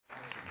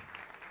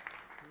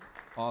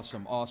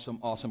Awesome, awesome,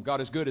 awesome. God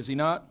is good, is He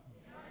not?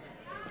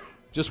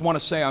 Just want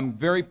to say I'm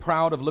very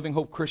proud of Living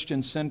Hope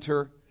Christian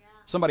Center.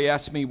 Somebody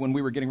asked me when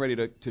we were getting ready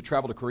to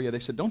travel to Korea, they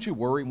said, don't you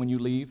worry when you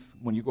leave,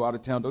 when you go out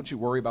of town, don't you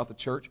worry about the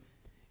church?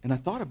 And I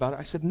thought about it.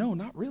 I said, no,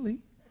 not really.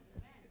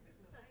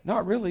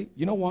 Not really.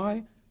 You know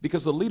why?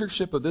 Because the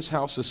leadership of this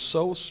house is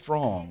so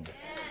strong.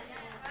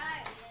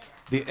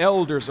 The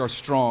elders are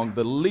strong.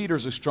 The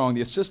leaders are strong.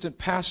 The assistant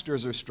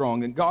pastors are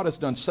strong. And God has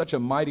done such a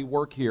mighty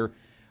work here.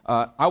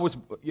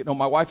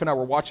 My wife and I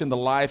were watching the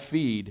live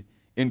feed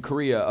in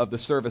Korea of the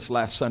service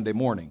last Sunday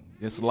morning.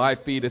 This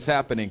live feed is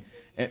happening.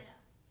 And,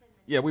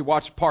 we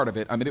watched part of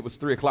it. I mean, it was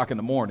 3 o'clock in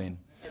the morning.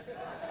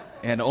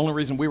 And the only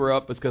reason we were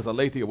up is because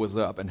Alethea was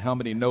up. And how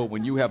many know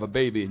when you have a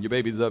baby and your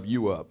baby's up,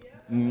 you up?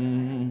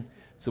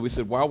 So we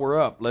said, while we're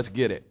up, let's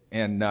get it.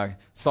 And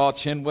saw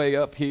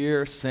Chinwei up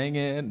here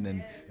singing,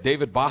 and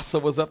David Bassa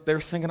was up there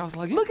singing. I was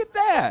like, look at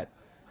that.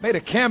 Made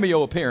a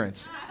cameo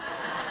appearance.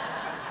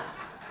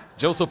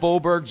 Joseph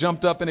Oberg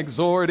jumped up and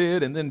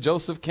exhorted, and then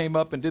Joseph came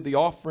up and did the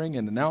offering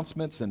and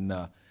announcements, and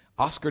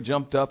Oscar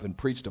jumped up and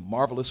preached a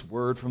marvelous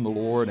word from the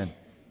Lord. And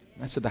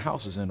I said, the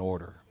house is in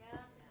order.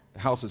 The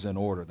house is in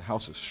order. The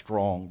house is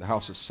strong. The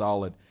house is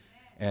solid.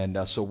 And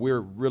so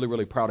we're really,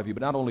 really proud of you.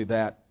 But not only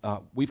that,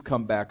 we've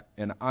come back,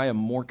 and I am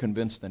more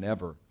convinced than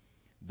ever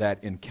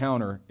that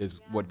Encounter is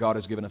what God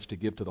has given us to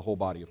give to the whole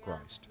body of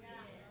Christ.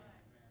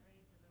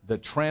 The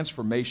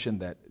transformation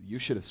that you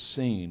should have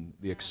seen,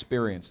 the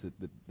experience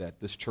that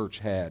this church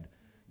had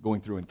going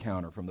through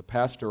Encounter, from the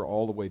pastor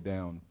all the way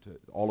down to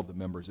all of the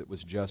members, it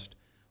was just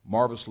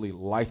marvelously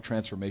life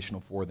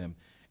transformational for them.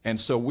 And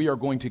so we are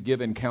going to give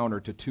Encounter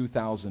to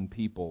 2,000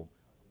 people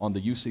on the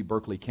UC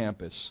Berkeley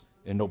campus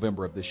in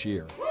November of this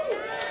year.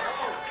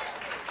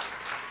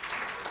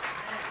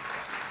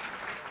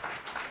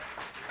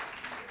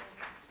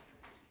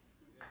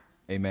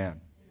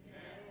 Amen.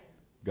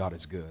 God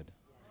is good.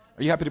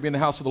 Are you happy to be in the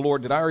house of the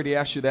Lord? Did I already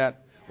ask you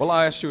that? Well,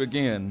 I'll ask you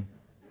again.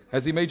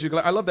 Has He made you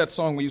glad? I love that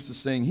song we used to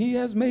sing. He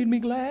has made me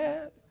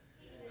glad.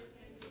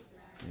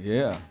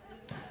 Yeah.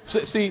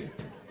 See,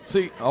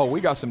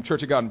 we got some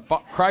Church of God and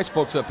Christ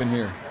folks up in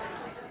here.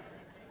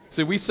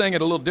 See, we sang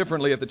it a little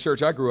differently at the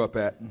church I grew up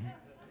at.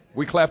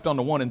 We clapped on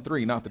the 1 and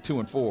 3, not the 2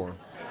 and 4.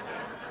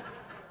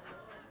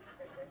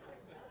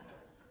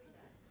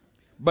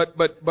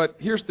 But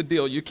here's the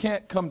deal. You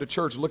can't come to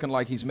church looking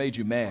like He's made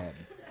you mad.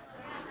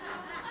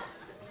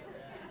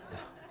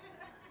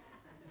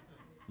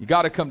 You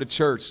got to come to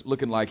church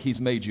looking like He's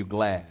made you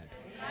glad.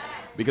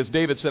 Because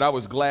David said, I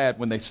was glad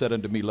when they said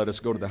unto me, let us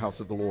go to the house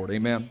of the Lord.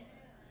 Amen.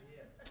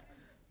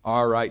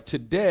 All right.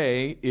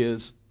 Today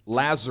is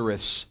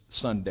Lazarus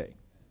Sunday.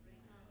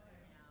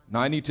 Now,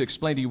 I need to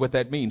explain to you what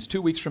that means.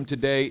 2 weeks from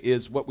today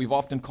is what we've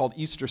often called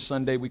Easter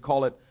Sunday. We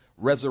call it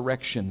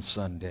Resurrection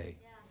Sunday.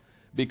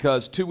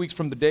 Because 2 weeks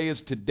from today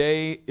is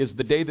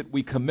the day that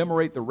we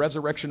commemorate the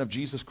resurrection of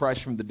Jesus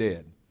Christ from the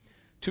dead.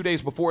 2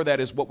 days before that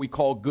is what we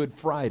call Good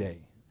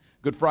Friday.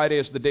 Good Friday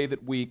is the day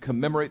that we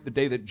commemorate the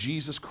day that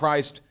Jesus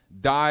Christ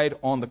died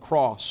on the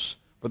cross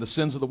for the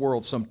sins of the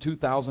world some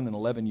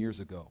 2,011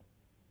 years ago.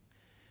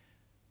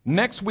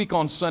 Next week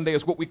on Sunday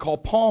is what we call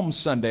Palm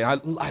Sunday. I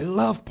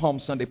love Palm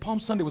Sunday.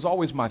 Palm Sunday was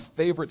always my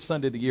favorite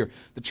Sunday of the year.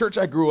 The church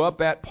I grew up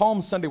at,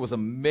 Palm Sunday was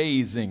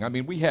amazing. I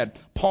mean, we had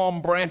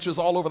palm branches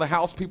all over the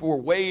house. People were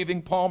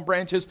waving palm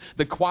branches.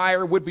 The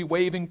choir would be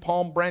waving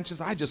palm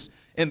branches.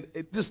 And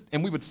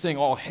we would sing,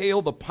 all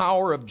hail the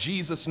power of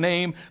Jesus'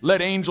 name.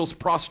 Let angels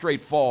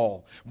prostrate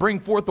fall. Bring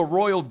forth the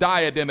royal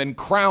diadem and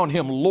crown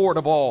Him Lord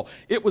of all.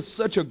 It was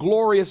such a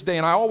glorious day,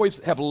 and I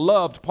always have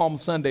loved Palm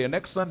Sunday. And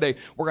next Sunday,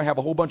 we're going to have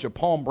a whole bunch of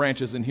palm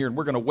branches in here, and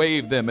we're going to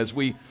wave them as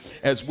we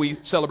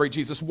celebrate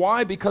Jesus.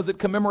 Why? Because it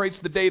commemorates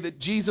the day that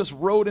Jesus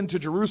rode into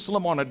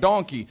Jerusalem on a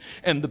donkey,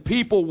 and the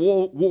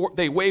people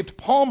they waved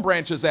palm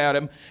branches at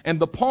Him, and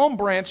the palm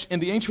branch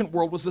in the ancient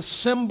world was a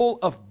symbol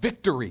of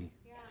victory.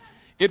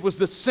 It was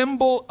the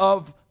symbol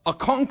of a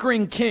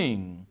conquering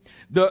king.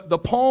 The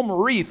palm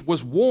wreath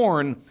was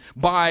worn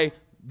by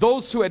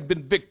those who had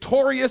been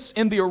victorious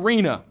in the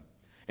arena.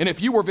 And if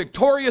you were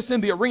victorious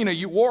in the arena,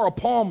 you wore a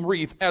palm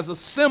wreath as a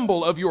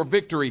symbol of your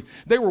victory.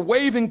 They were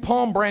waving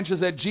palm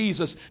branches at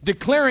Jesus,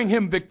 declaring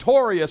Him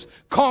victorious,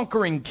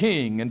 conquering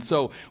king. And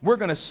so we're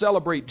going to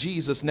celebrate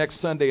Jesus next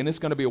Sunday, and it's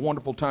going to be a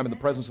wonderful time in the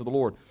presence of the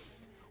Lord.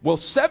 Well,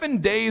 7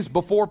 days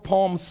before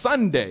Palm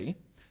Sunday,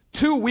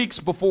 2 weeks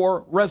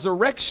before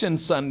Resurrection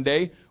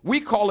Sunday,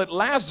 we call it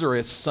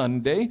Lazarus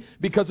Sunday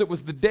because it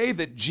was the day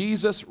that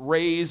Jesus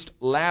raised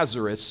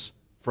Lazarus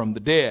from the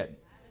dead.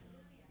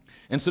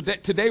 And so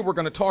today we're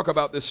going to talk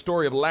about this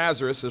story of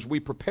Lazarus as we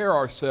prepare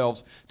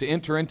ourselves to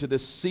enter into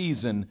this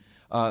season.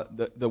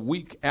 The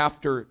week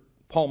after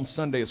Palm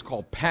Sunday is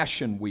called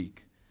Passion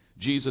Week.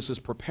 Jesus is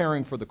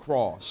preparing for the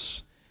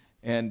cross.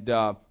 And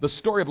the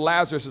story of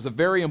Lazarus is a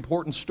very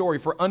important story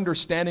for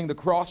understanding the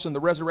cross and the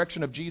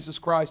resurrection of Jesus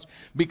Christ,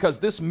 because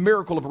this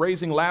miracle of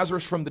raising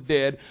Lazarus from the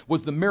dead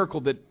was the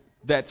miracle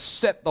that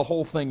set the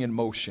whole thing in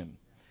motion.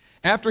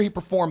 After He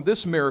performed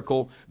this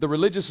miracle, the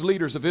religious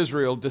leaders of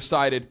Israel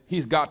decided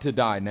He's got to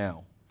die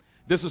now.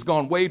 This has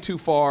gone way too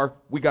far.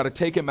 We got to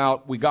take him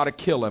out. We got to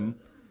kill him.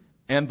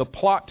 And the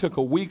plot took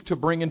a week to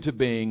bring into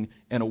being,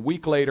 and a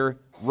week later,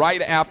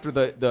 right after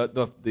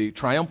the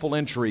triumphal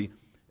entry,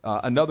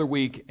 another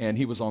week, and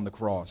he was on the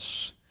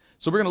cross.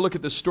 So we're going to look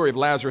at this story of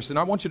Lazarus, and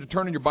I want you to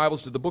turn in your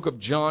Bibles to the book of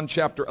John,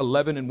 chapter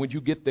 11, and when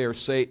you get there,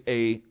 say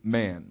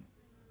amen.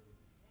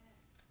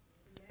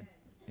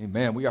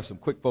 Amen. We got some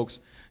quick folks.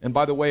 And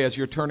by the way, as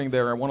you're turning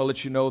there, I want to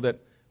let you know that,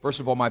 first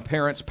of all, my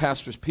parents,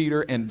 Pastors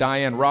Peter and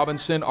Diane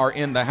Robinson, are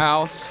in the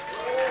house.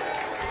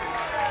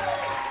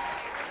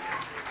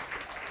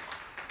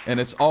 And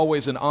it's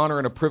always an honor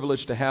and a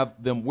privilege to have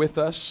them with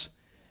us.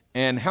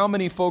 And how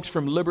many folks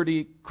from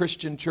Liberty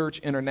Christian Church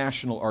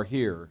International are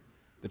here?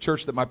 The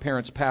church that my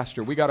parents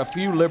pastor. We got a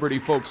few Liberty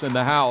folks in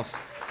the house.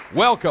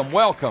 Welcome,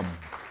 welcome.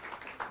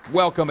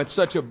 Welcome. It's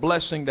such a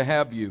blessing to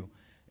have you.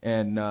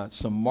 And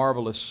some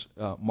marvelous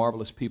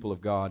people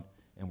of God.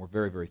 And we're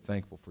very, very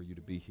thankful for you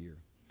to be here.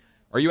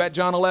 Are you at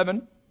John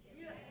 11?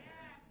 Yeah.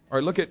 All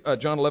right, look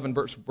at John 11,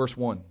 verse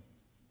 1.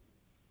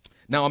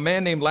 Now a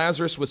man named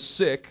Lazarus was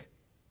sick.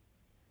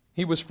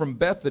 He was from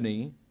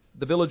Bethany,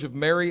 the village of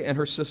Mary and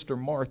her sister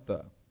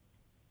Martha.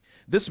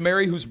 This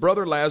Mary, whose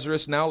brother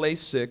Lazarus now lay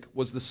sick,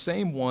 was the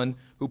same one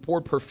who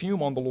poured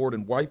perfume on the Lord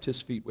and wiped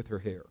his feet with her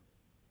hair.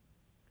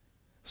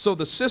 So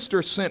the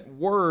sister sent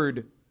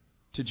word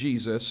to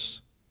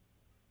Jesus,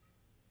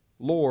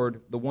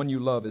 Lord, the one you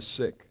love is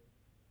sick.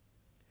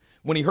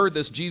 When he heard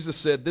this, Jesus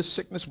said, this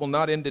sickness will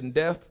not end in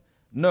death.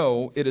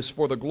 No, it is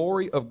for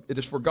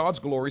God's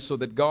glory, so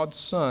that God's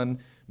Son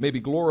may be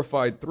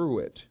glorified through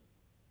it.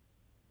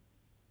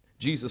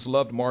 Jesus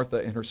loved Martha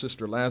and her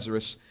sister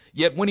Lazarus.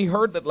 Yet when he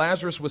heard that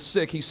Lazarus was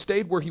sick, he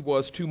stayed where he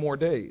was 2 more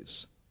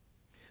days.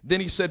 Then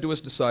he said to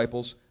his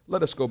disciples,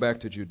 let us go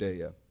back to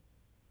Judea.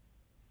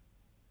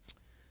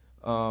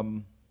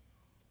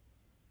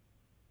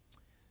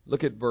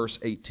 Look at verse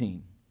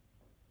 18.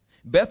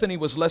 Bethany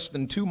was less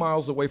than 2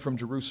 miles away from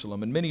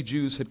Jerusalem, and many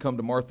Jews had come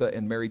to Martha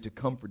and Mary to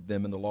comfort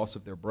them in the loss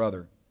of their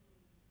brother.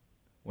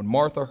 When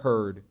Martha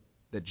heard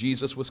that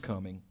Jesus was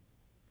coming,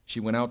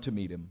 she went out to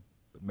meet him,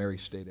 but Mary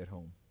stayed at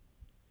home.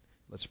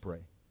 Let's pray.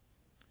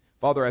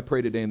 Father, I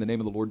pray today in the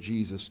name of the Lord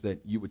Jesus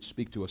that you would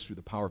speak to us through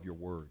the power of your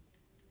word,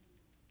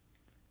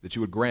 that you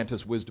would grant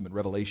us wisdom and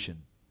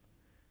revelation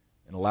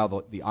and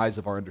allow the eyes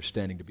of our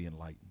understanding to be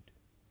enlightened.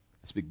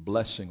 I speak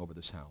blessing over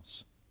this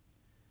house.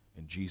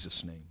 In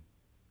Jesus' name.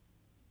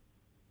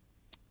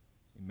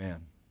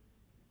 Amen.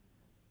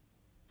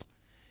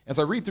 As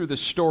I read through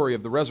this story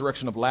of the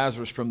resurrection of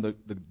Lazarus from the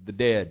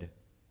dead,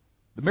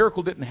 the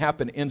miracle didn't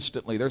happen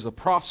instantly. There's a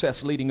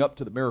process leading up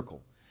to the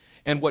miracle.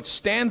 And what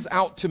stands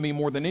out to me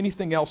more than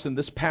anything else in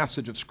this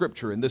passage of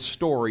Scripture, in this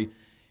story,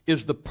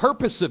 is the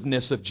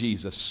purposiveness of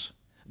Jesus,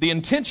 the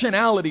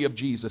intentionality of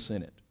Jesus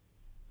in it.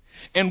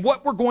 And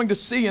what we're going to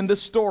see in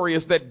this story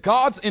is that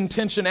God's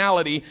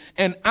intentionality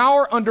and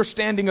our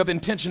understanding of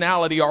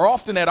intentionality are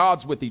often at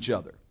odds with each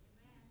other.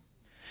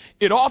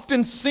 It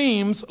often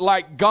seems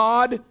like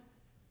God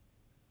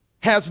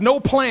has no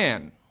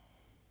plan.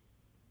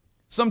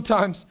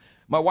 Sometimes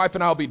my wife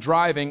and I will be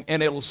driving,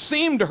 and it'll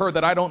seem to her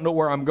that I don't know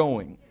where I'm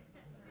going.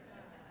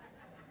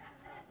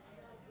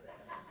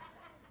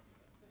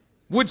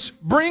 Which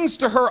brings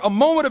to her a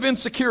moment of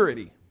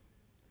insecurity.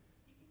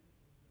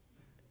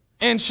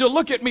 And she'll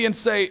look at me and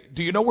say,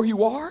 do you know where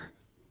you are?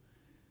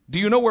 Do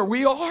you know where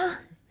we are?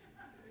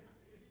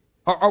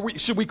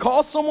 Should we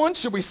call someone?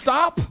 Should we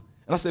stop?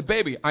 And I said,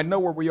 baby, I know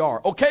where we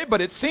are. Okay, but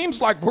it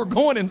seems like we're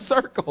going in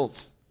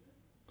circles.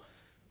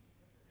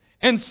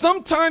 And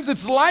sometimes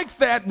it's like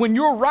that when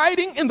you're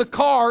riding in the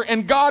car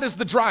and God is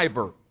the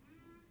driver.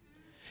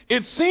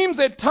 It seems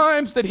at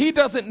times that he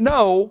doesn't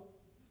know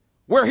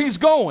where he's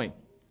going.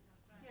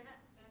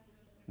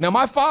 Now,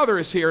 my father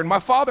is here, and my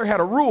father had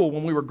a rule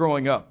when we were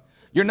growing up.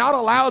 You're not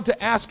allowed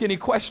to ask any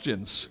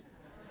questions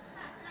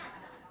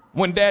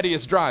when Daddy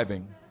is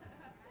driving.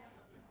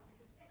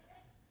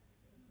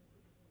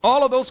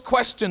 All of those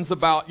questions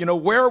about,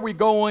 where are we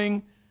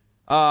going?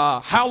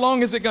 How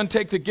long is it going to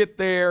take to get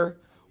there?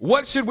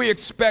 What should we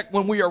expect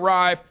when we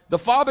arrive? The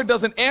Father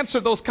doesn't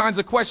answer those kinds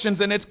of questions,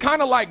 and it's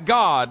kind of like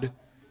God,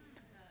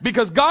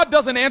 because God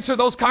doesn't answer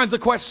those kinds of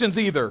questions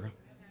either.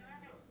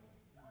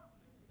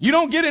 You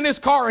don't get in his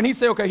car and he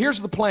say, okay, here's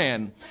the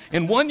plan.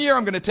 In 1 year,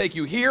 I'm going to take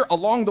you here.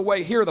 Along the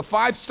way, here are the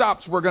 5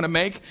 stops we're going to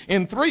make.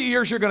 In 3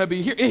 years, you're going to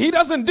be here. He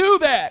doesn't do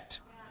that.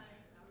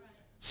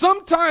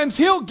 Sometimes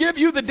he'll give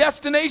you the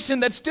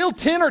destination that's still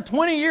 10 or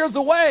 20 years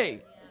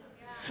away.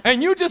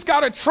 And you just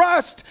got to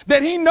trust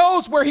that he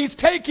knows where he's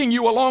taking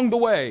you along the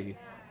way.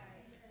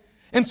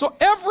 And so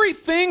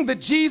everything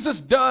that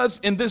Jesus does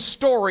in this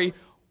story,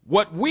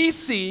 what we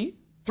see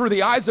through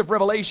the eyes of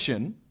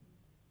revelation,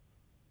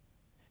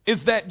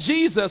 is that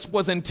Jesus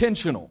was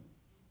intentional.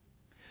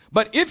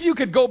 But if you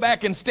could go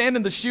back and stand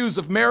in the shoes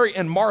of Mary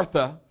and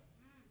Martha,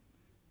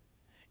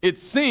 it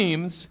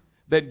seems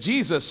that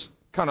Jesus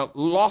kind of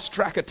lost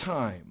track of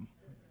time.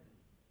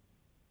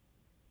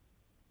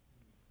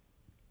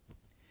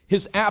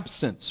 His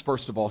absence,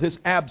 first of all, his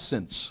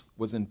absence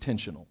was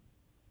intentional.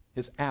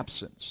 His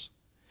absence.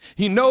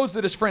 He knows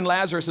that his friend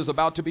Lazarus is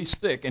about to be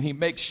sick, and he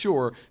makes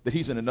sure that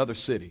he's in another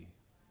city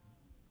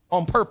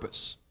on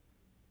purpose.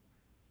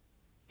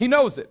 He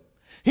knows it.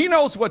 He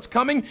knows what's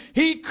coming.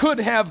 He could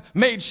have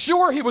made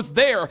sure he was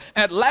there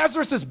at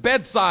Lazarus'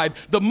 bedside.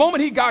 The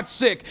moment he got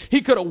sick,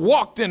 he could have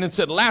walked in and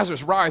said,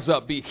 Lazarus, rise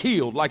up, be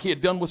healed, like he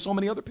had done with so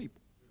many other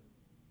people.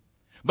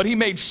 But he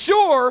made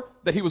sure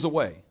that he was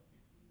away.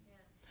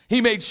 He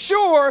made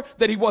sure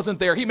that he wasn't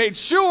there. He made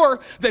sure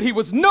that he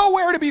was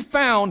nowhere to be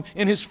found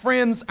in his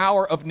friend's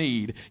hour of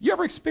need. You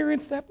ever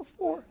experienced that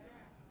before?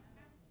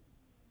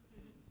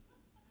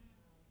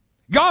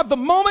 God, the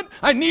moment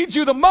I need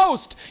you the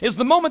most is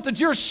the moment that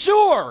you're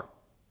sure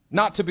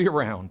not to be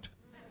around.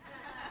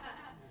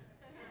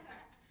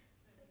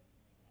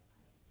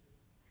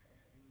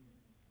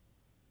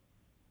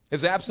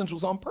 His absence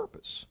was on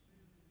purpose.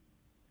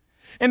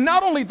 And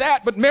not only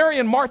that, but Mary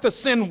and Martha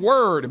send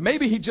word.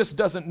 Maybe he just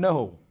doesn't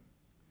know.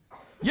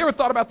 You ever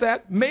thought about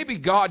that? Maybe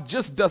God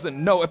just doesn't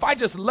know. If I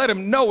just let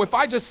him know, if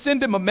I just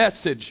send him a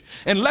message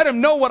and let him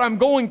know what I'm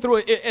going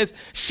through,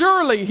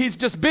 surely he's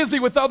just busy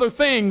with other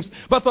things.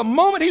 But the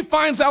moment he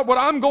finds out what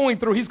I'm going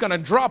through, he's going to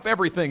drop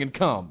everything and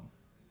come.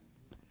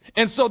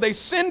 And so they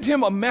send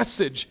him a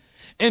message,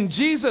 and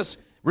Jesus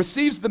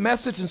receives the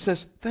message and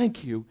says,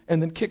 thank you,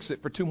 and then kicks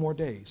it for 2 more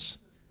days.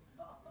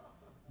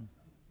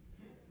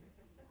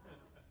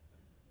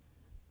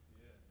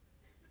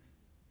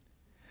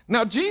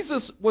 Now,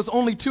 Jesus was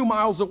only 2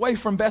 miles away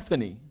from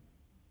Bethany.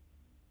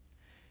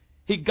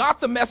 He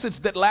got the message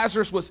that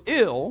Lazarus was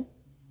ill,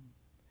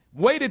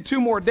 waited 2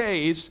 more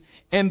days,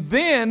 and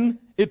then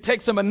it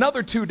takes him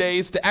another 2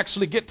 days to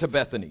actually get to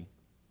Bethany.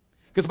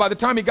 Because by the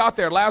time he got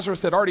there,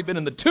 Lazarus had already been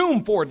in the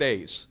tomb 4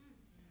 days.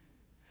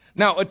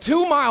 Now, a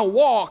 2-mile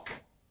walk,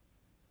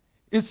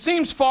 it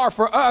seems far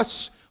for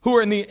us who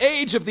are in the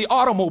age of the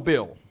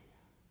automobile.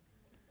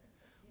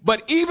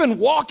 But even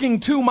walking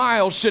 2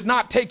 miles should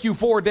not take you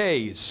 4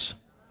 days.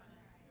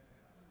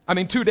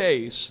 2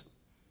 days.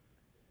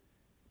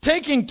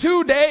 Taking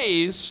 2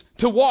 days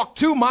to walk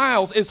 2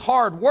 miles is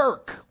hard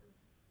work.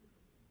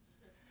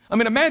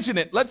 Imagine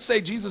it. Let's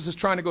say Jesus is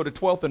trying to go to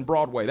 12th and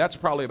Broadway. That's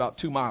probably about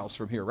 2 miles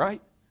from here,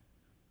 right?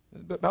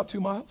 About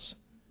 2 miles?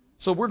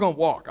 So we're going to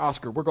walk,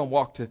 Oscar, we're going to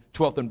walk to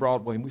 12th and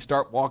Broadway, and we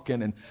start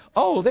walking, and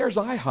there's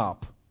IHOP.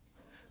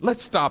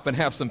 Let's stop and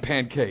have some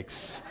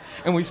pancakes.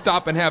 And we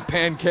stop and have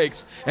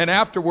pancakes. And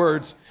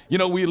afterwards,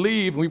 we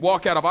leave and we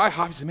walk out of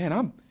IHOP. You say,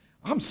 man,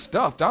 I'm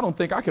stuffed. I don't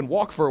think I can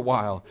walk for a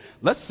while.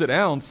 Let's sit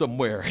down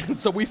somewhere. And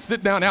so we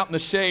sit down out in the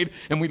shade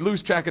and we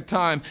lose track of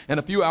time.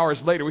 And a few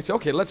hours later, we say,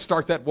 okay, let's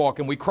start that walk.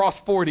 And we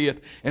cross 40th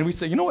and we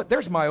say, you know what?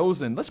 There's my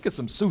Ozen. Let's get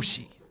some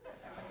sushi.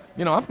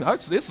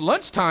 It's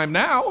lunchtime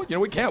now.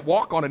 We can't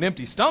walk on an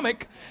empty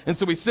stomach. And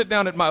so we sit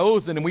down at my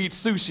Ozen and we eat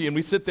sushi and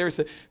we sit there and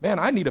say, man,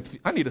 I need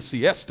a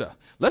siesta.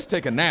 Let's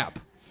take a nap.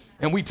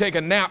 And we take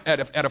a nap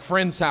at a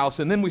friend's house,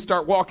 and then we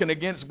start walking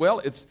again. Well,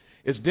 it's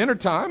dinner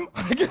time,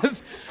 I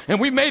guess. And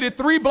we made it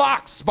 3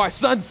 blocks by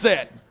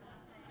sunset.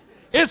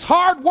 It's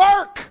hard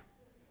work.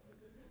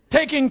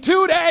 Taking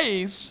 2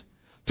 days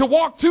to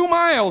walk 2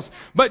 miles.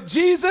 But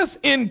Jesus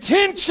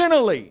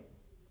intentionally.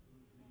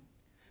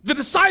 The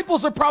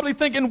disciples are probably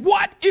thinking,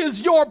 what is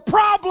your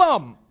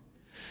problem?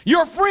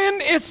 Your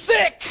friend is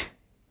sick.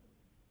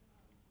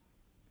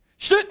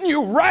 Shouldn't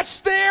you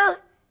rush there?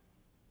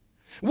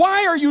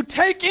 Why are you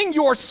taking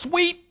your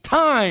sweet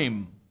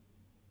time?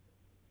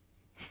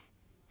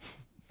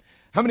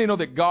 How many know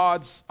that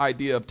God's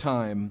idea of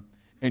time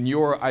and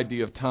your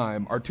idea of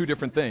time are 2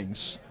 different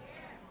things?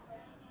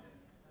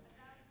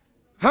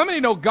 How many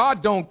know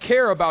God don't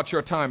care about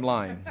your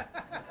timeline?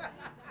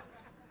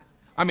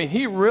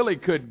 He really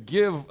could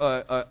give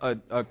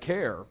a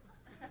care.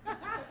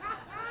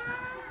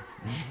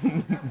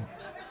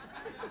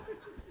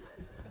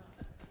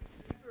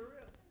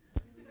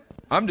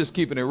 I'm just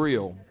keeping it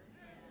real.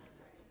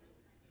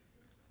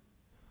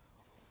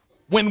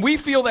 When we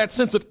feel that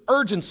sense of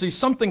urgency,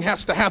 something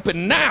has to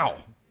happen now.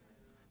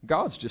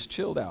 God's just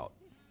chilled out.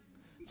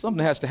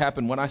 Something has to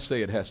happen when I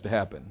say it has to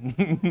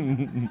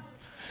happen.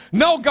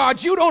 No,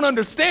 God, you don't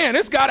understand.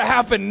 It's got to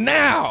happen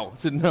now.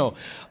 I said, no,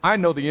 I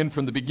know the end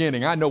from the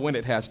beginning. I know when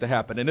it has to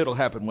happen, and it'll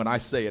happen when I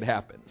say it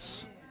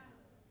happens.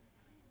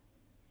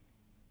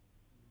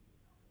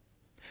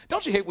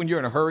 Don't you hate when you're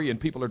in a hurry and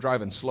people are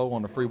driving slow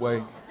on the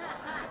freeway?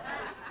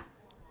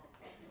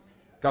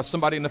 Got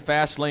somebody in the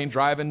fast lane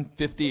driving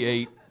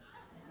 58.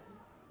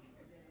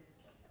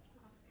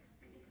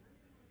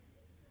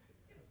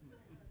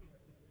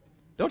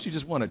 Don't you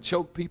just want to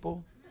choke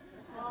people?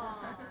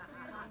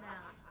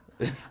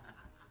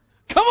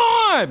 Come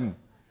on!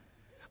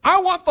 I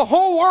want the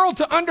whole world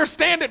to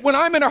understand it when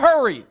I'm in a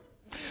hurry.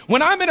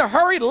 When I'm in a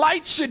hurry,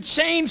 lights should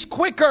change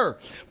quicker.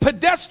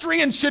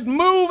 Pedestrians should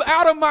move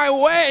out of my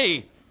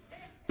way.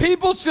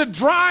 People should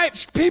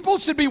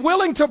be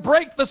willing to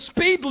break the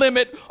speed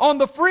limit on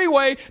the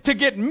freeway to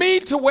get me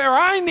to where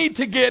I need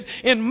to get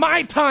in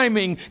my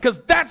timing, because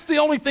that's the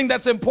only thing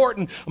that's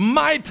important,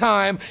 my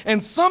time.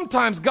 And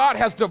sometimes God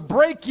has to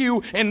break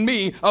you and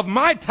me of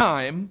my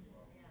time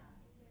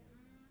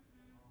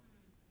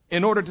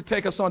in order to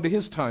take us onto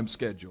his time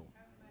schedule.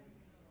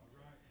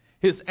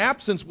 His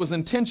absence was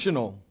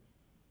intentional.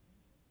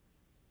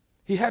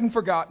 He hadn't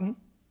forgotten.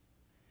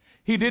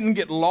 He didn't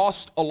get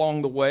lost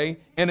along the way,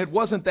 and it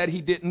wasn't that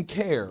he didn't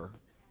care.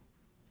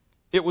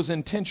 It was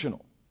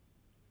intentional.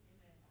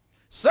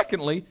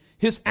 Secondly,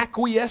 his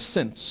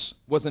acquiescence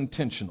was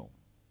intentional.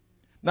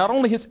 Not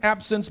only his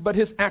absence, but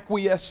his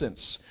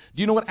acquiescence.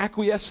 Do you know what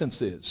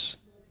acquiescence is?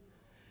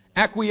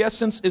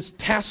 Acquiescence is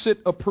tacit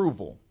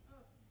approval.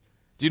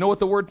 Do you know what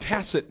the word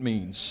tacit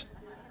means?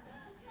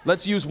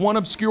 Let's use one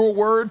obscure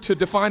word to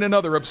define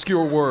another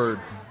obscure word.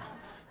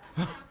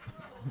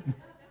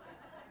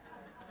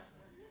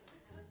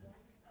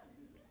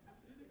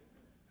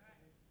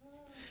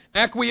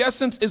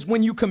 Acquiescence is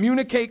when you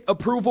communicate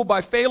approval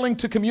by failing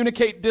to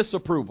communicate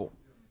disapproval.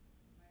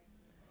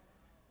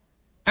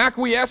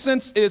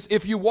 Acquiescence is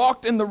if you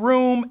walked in the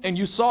room and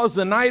you saw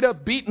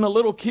Zenaida beating a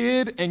little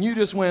kid and you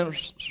just went...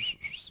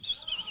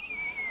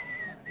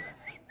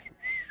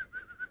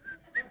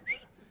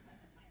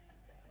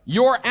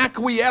 Your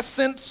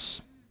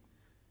acquiescence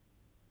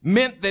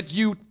meant that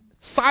you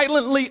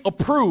silently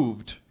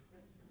approved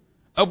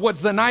of what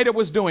Zenaida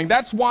was doing.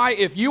 That's why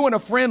if you and a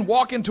friend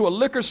walk into a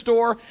liquor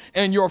store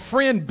and your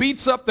friend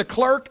beats up the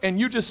clerk and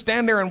you just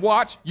stand there and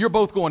watch, you're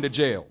both going to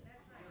jail.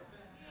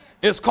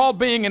 It's called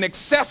being an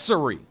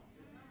accessory,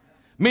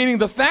 meaning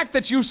the fact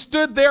that you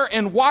stood there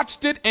and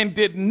watched it and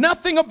did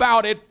nothing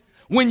about it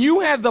when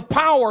you had the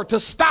power to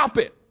stop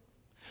it,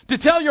 to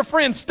tell your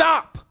friend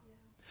stop,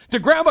 to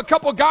grab a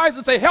couple guys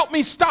and say, help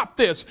me stop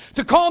this,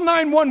 to call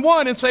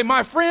 911 and say,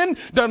 my friend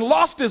done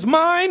lost his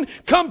mind,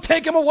 come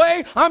take him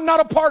away, I'm not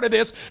a part of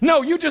this.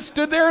 No, you just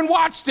stood there and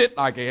watched it.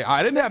 Like,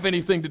 I didn't have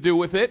anything to do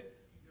with it.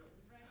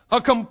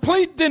 A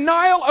complete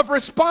denial of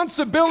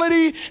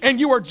responsibility, and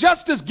you are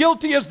just as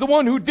guilty as the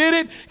one who did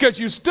it because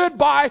you stood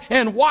by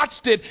and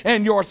watched it,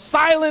 and your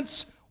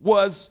silence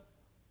was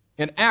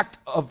an act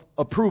of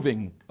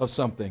approving of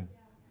something.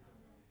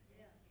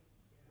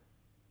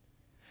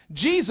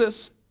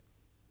 Jesus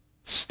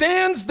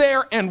stands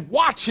there and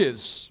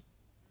watches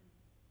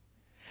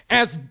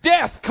as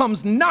death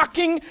comes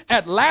knocking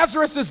at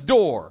Lazarus'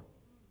 door.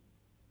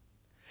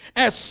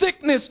 As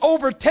sickness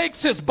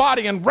overtakes his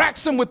body and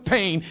racks him with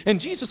pain. And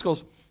Jesus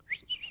goes...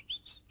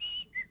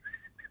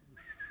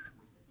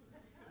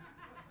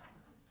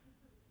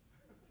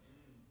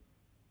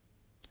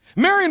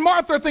 Mary and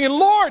Martha are thinking,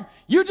 Lord,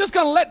 you're just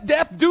going to let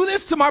death do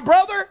this to my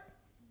brother?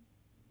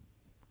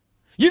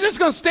 You're just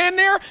going to stand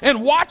there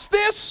and watch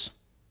this?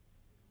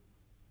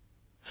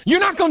 You're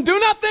not going to do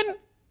nothing?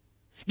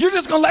 You're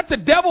just going to let the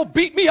devil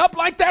beat me up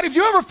like that? Have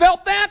you ever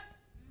felt that?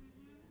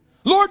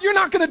 Lord, you're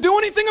not going to do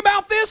anything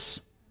about this?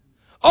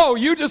 Oh,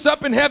 you just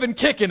up in heaven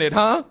kicking it,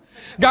 huh?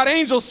 Got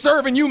angels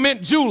serving you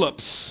mint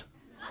juleps.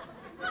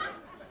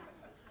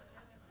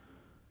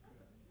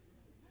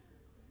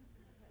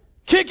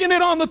 Kicking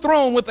it on the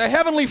throne with a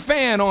heavenly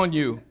fan on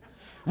you.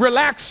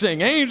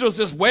 Relaxing. Angels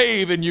just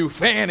waving you,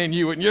 fanning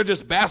you, and you're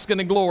just basking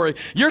in glory.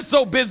 You're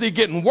so busy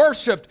getting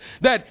worshiped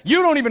that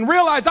you don't even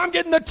realize I'm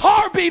getting the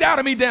tar beat out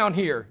of me down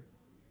here.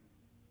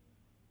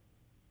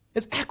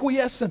 His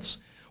acquiescence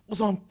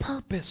was on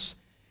purpose.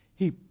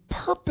 He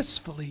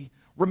purposefully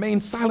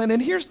remained silent.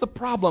 And here's the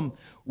problem.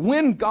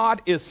 When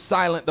God is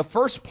silent, the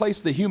first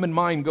place the human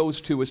mind goes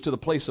to is to the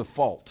place of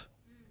fault.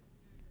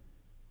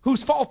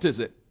 Whose fault is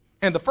it?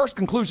 And the first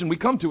conclusion we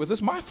come to is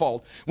it's my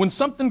fault. When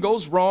something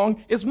goes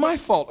wrong, it's my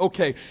fault.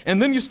 Okay, and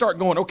then you start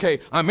going, okay,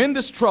 I'm in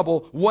this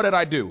trouble. What did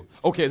I do?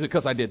 Okay, is it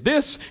because I did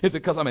this? Is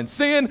it because I'm in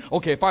sin?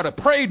 Okay, if I'd have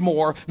prayed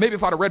more, maybe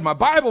if I'd have read my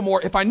Bible more,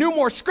 if I knew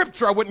more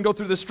scripture, I wouldn't go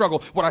through this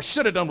struggle. What I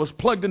should have done was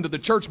plugged into the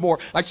church more.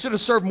 I should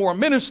have served more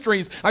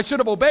ministries. I should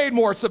have obeyed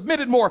more,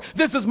 submitted more.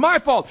 This is my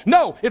fault.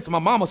 No, it's my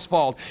mama's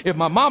fault. If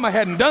my mama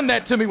hadn't done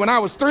that to me when I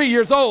was 3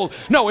 years old,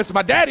 no, it's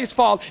my daddy's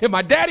fault. If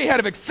my daddy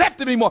had have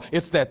accepted me more,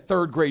 it's that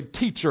third grade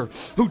teacher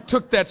who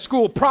took that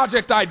school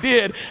project I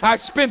did. I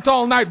spent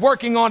all night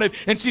working on it,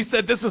 and she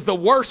said, this is the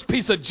worst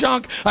piece of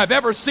junk I've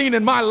ever seen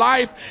in my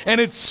life, and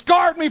it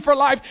scarred me for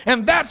life,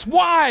 and that's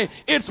why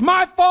it's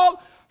my fault,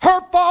 her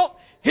fault,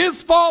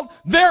 his fault,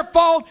 their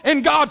fault,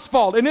 and God's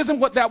fault. And isn't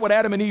what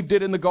Adam and Eve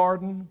did in the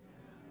garden?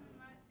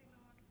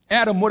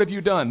 Adam, what have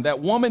you done? That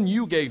woman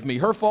you gave me,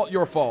 her fault,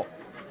 your fault.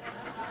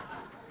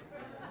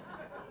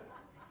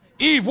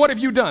 Eve, what have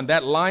you done?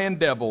 That lying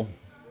devil.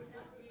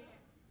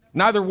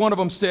 Neither one of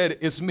them said,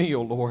 it's me,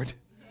 O Lord.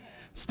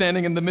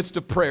 Standing in the midst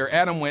of prayer,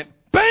 Adam went,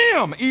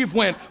 bam! Eve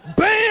went,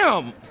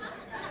 bam!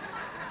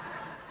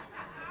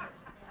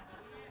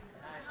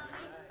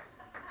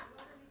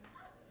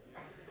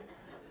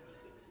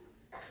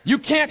 You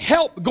can't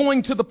help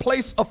going to the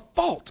place of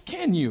fault,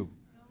 can you?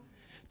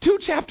 2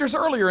 chapters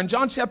earlier in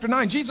John chapter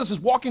 9, Jesus is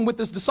walking with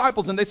his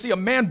disciples and they see a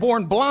man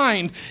born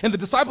blind, and the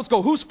disciples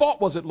go, whose fault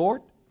was it,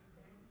 Lord?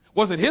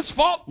 Was it his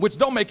fault? Which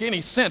don't make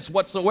any sense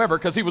whatsoever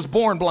because he was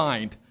born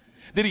blind.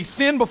 Did he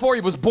sin before he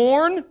was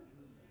born?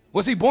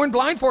 Was he born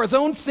blind for his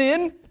own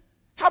sin?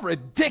 How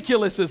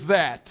ridiculous is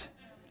that?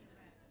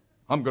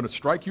 I'm going to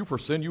strike you for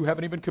sin you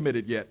haven't even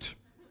committed yet.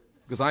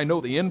 Because I know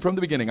the end from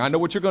the beginning. I know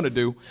what you're going to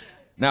do.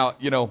 Now,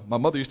 my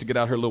mother used to get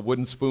out her little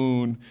wooden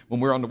spoon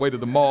when we were on the way to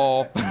the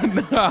mall.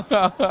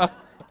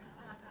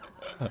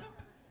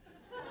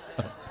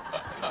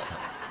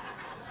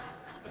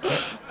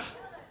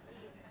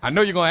 I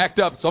know you're going to act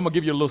up, so I'm going to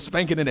give you a little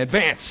spanking in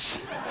advance.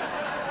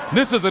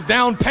 This is a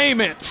down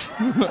payment.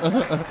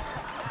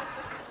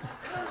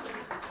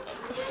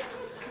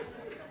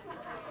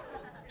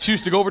 She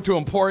used to go over to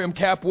Emporium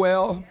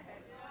Capwell.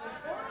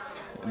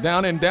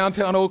 Down in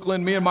downtown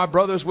Oakland, me and my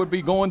brothers would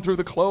be going through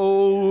the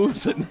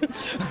clothes.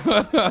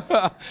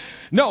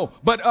 No,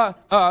 but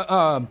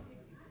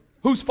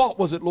whose fault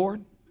was it,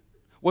 Lord?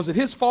 Was it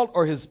his fault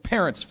or his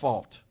parents'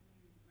 fault?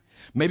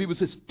 Maybe it was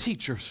his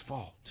teacher's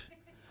fault.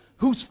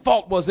 Whose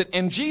fault was it?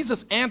 And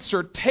Jesus'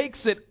 answer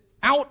takes it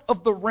out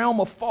of the realm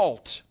of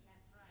fault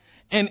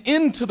and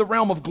into the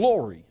realm of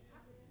glory.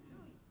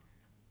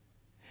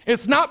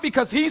 It's not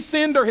because he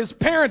sinned or his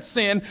parents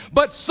sinned,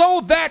 but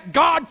so that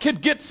God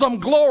could get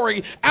some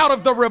glory out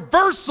of the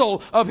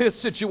reversal of his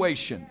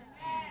situation.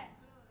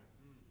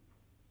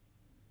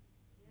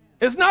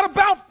 It's not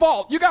about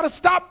fault. You got to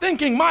stop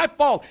thinking my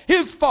fault,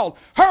 his fault,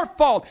 her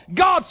fault,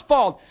 God's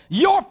fault,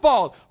 your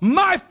fault,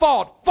 my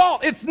fault.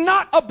 It's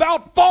not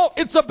about fault.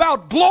 It's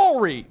about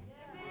glory.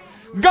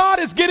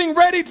 God is getting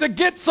ready to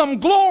get some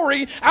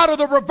glory out of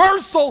the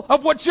reversal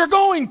of what you're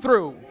going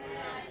through.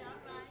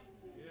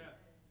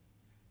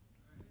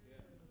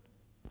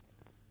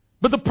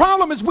 But the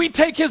problem is we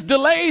take his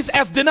delays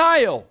as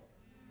denial.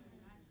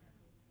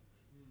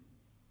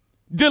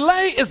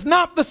 Delay is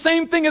not the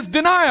same thing as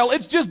denial.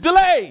 It's just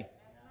delay.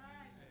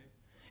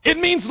 It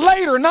means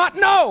later, not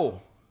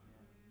no.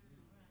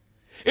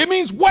 It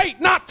means wait,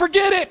 not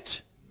forget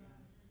it.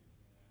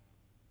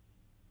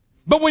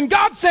 But when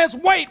God says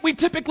wait, we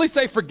typically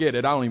say forget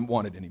it. I don't even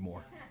want it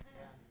anymore.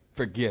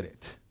 Forget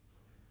it.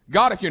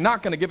 God, if you're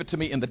not going to give it to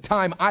me in the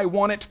time I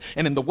want it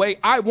and in the way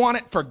I want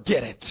it,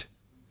 forget it.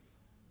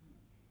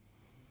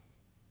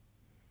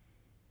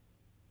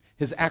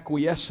 His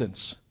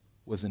acquiescence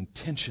was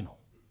intentional.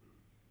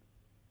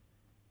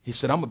 He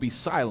said, I'm going to be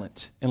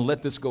silent and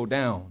let this go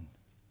down.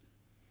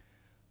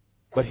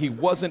 But he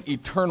wasn't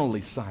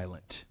eternally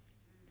silent.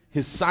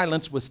 His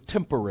silence was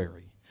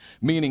temporary,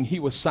 meaning he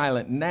was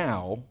silent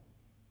now,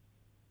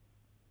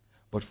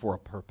 but for a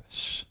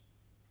purpose.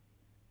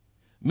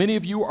 Many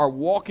of you are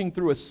walking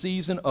through a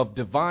season of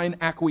divine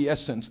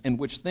acquiescence in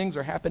which things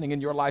are happening in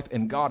your life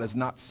and God is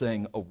not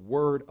saying a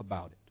word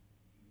about it.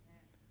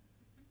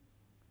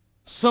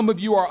 Some of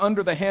you are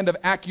under the hand of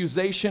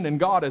accusation and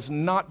God is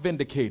not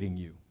vindicating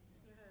you.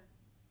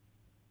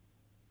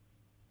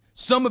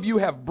 Some of you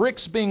have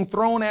bricks being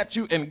thrown at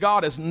you and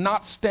God is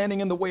not standing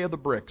in the way of the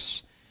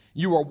bricks.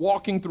 You are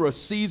walking through a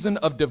season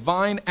of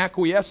divine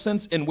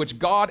acquiescence in which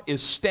God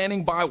is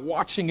standing by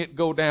watching it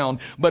go down.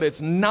 But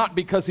it's not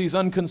because he's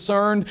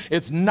unconcerned.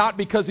 It's not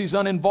because he's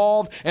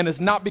uninvolved. And it's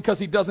not because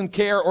he doesn't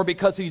care or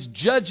because he's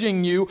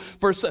judging you.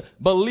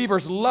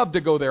 Believers love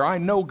to go there. I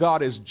know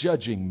God is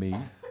judging me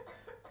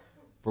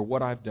for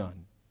what I've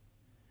done.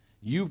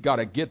 You've got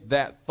to get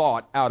that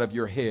thought out of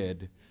your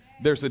head.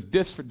 There's a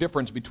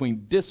difference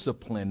between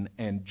discipline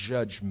and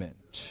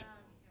judgment.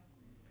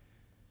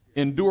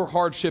 Endure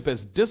hardship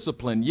as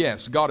discipline.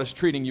 Yes, God is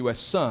treating you as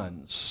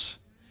sons.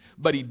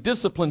 But he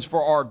disciplines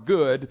for our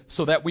good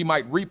so that we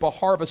might reap a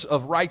harvest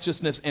of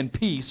righteousness and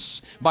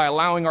peace by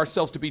allowing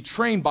ourselves to be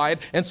trained by it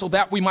and so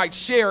that we might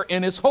share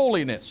in his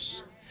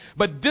holiness.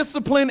 But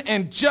discipline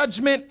and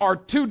judgment are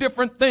two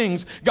different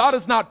things. God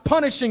is not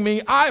punishing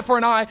me eye for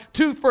an eye,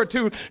 tooth for a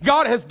tooth.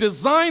 God has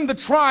designed the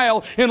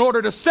trial in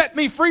order to set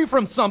me free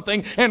from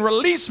something and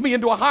release me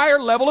into a higher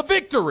level of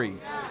victory.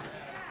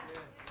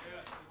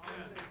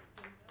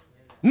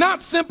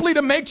 Not simply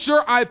to make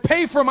sure I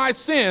pay for my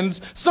sins.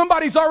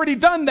 Somebody's already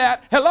done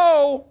that.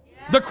 Hello?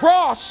 The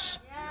cross.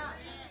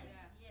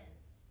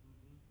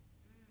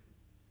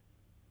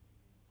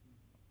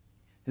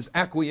 His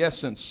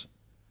acquiescence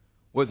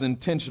was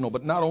intentional,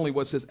 but not only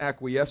was his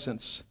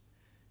acquiescence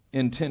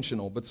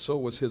intentional, but so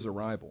was his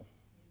arrival.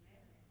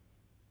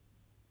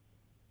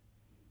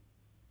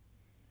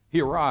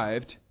 He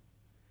arrived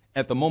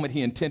at the moment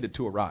he intended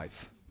to arrive.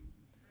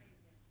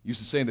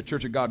 Used to say in the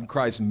Church of God in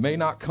Christ, may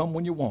not come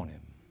when you want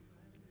him,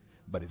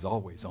 but he's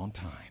always on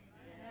time.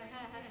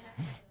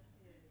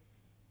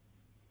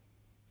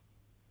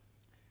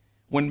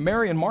 When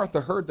Mary and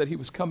Martha heard that he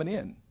was coming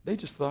in, they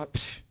just thought,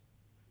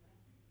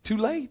 too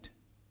late.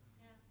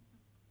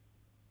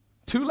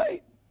 Too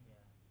late.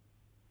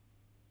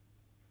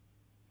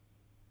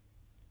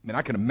 I mean,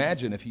 I can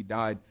imagine if he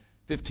died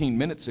 15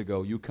 minutes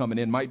ago, you coming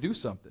in might do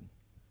something.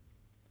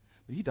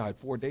 But he died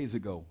 4 days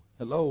ago.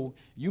 Hello,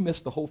 you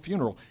missed the whole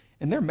funeral.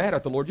 And they're mad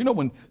at the Lord. You know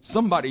when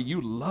somebody you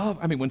love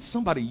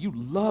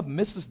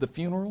misses the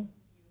funeral,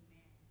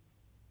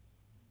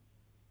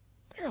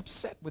 they're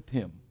upset with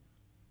him.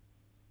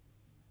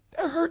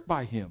 They're hurt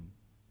by him.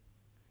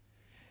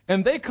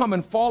 And they come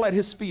and fall at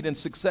his feet in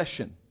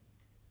succession.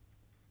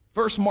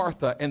 First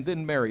Martha and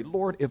then Mary.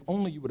 Lord, if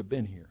only you would have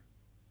been here.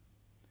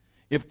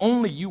 If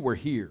only you were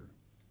here.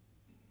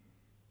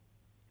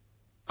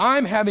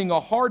 I'm having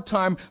a hard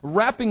time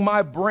wrapping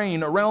my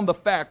brain around the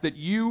fact that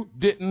you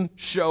didn't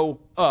show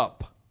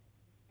up.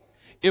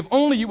 If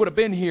only you would have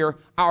been here,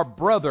 our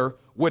brother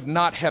would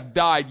not have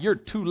died. You're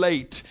too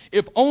late.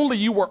 If only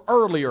you were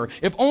earlier.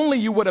 If only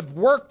you would have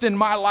worked in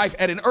my life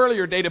at an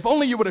earlier date. If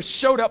only you would have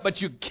showed up,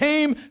 but you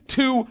came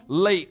too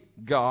late,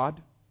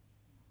 God.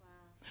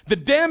 The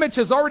damage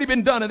has already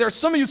been done. And there's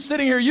some of you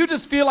sitting here, you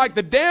just feel like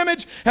the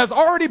damage has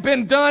already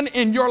been done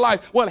in your life.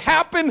 What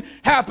happened,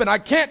 happened. I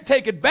can't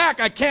take it back.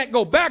 I can't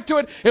go back to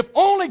it. If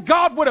only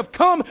God would have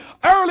come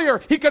earlier,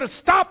 He could have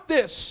stopped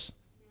this.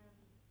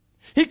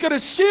 He could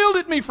have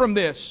shielded me from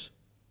this.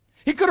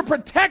 He could have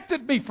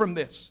protected me from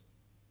this.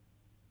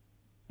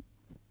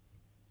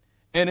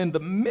 And in the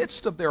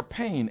midst of their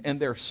pain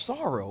and their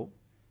sorrow,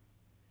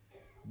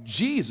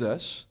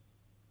 Jesus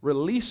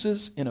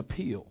releases an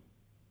appeal.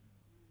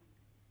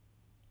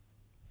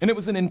 And it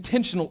was an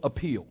intentional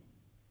appeal.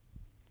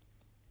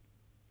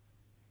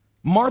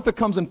 Martha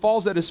comes and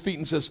falls at His feet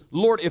and says,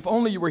 Lord, if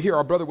only you were here,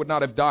 our brother would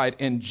not have died.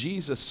 And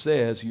Jesus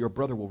says, your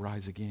brother will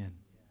rise again.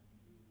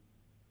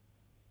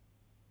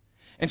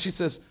 And she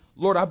says,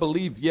 Lord, I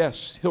believe,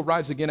 yes, He'll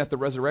rise again at the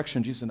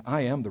resurrection. Jesus said,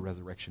 I am the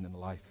resurrection and the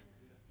life.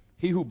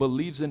 He who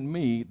believes in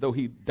me, though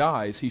he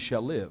dies, he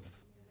shall live.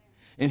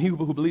 And he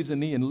who believes in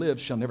me and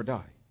lives shall never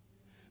die.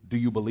 Do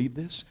you believe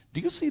this?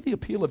 Do you see the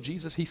appeal of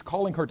Jesus? He's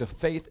calling her to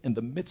faith in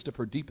the midst of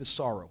her deepest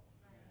sorrow.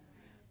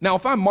 Now,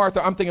 if I'm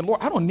Martha, I'm thinking,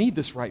 Lord, I don't need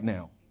this right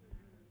now.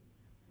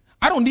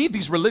 I don't need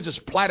these religious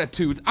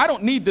platitudes. I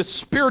don't need this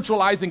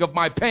spiritualizing of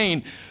my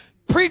pain.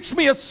 Preach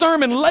me a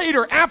sermon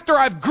later after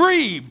I've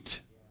grieved.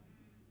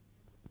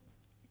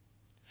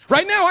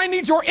 Right now, I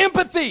need your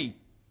empathy.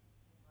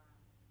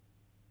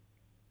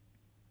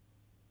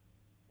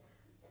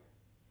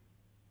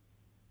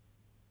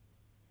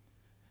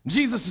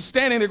 Jesus is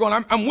standing there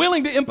going, I'm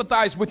willing to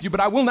empathize with you,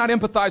 but I will not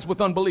empathize with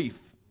unbelief.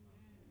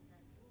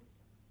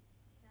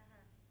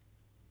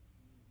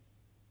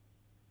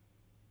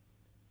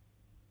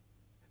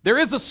 There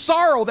is a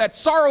sorrow that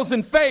sorrows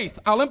in faith.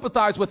 I'll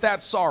empathize with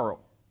that sorrow.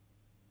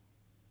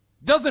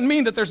 Doesn't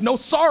mean that there's no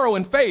sorrow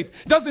in faith.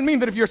 Doesn't mean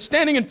that if you're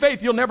standing in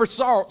faith, you'll never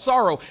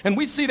sorrow. And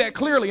we see that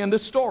clearly in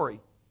this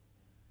story.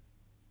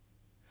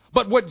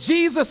 But what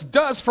Jesus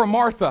does for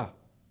Martha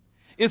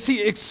is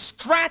He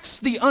extracts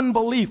the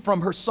unbelief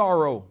from her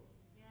sorrow.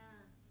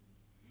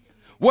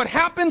 What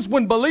happens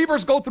when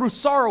believers go through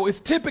sorrow is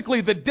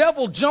typically the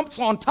devil jumps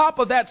on top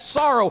of that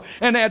sorrow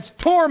and adds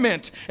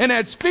torment and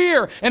adds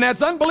fear and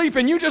adds unbelief,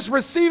 and you just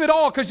receive it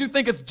all because you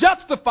think it's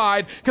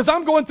justified because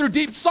I'm going through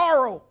deep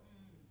sorrow.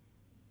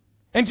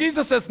 And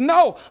Jesus says,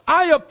 no,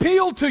 I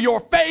appeal to your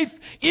faith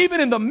even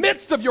in the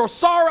midst of your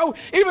sorrow,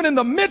 even in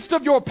the midst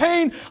of your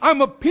pain. I'm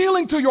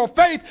appealing to your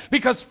faith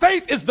because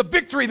faith is the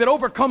victory that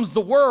overcomes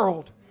the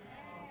world.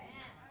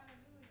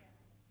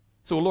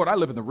 So, Lord, I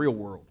live in the real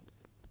world.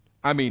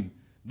 I mean,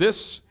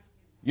 this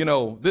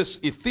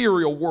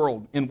ethereal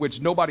world in which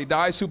nobody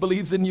dies who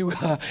believes in you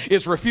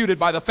is refuted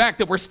by the fact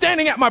that we're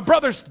standing at my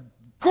brother's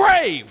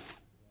grave.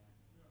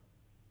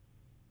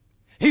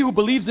 He who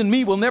believes in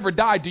me will never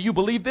die. Do you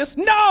believe this?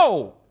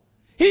 No!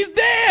 He's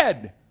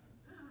dead!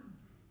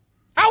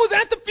 I was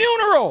at the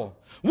funeral.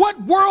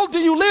 What world do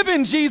you live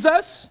in,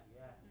 Jesus?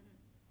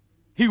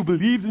 He who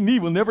believes in me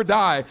will never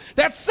die.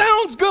 That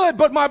sounds good,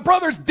 but my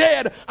brother's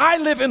dead. I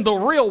live in the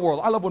real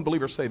world. I love when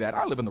believers say that.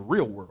 I live in the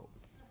real world.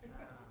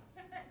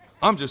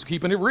 I'm just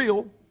keeping it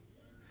real.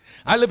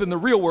 I live in the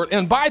real world.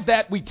 And by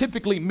that, we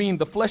typically mean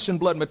the flesh and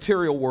blood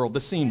material world, the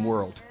seen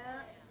world.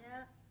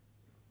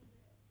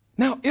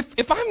 Now,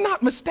 if I'm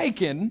not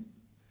mistaken,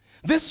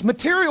 this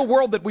material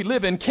world that we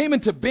live in came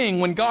into being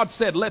when God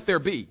said, let there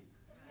be.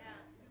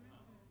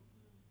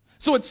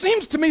 So it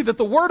seems to me that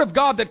the Word of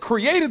God that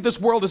created this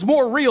world is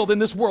more real than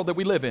this world that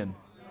we live in.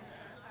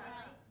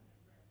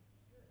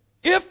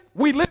 If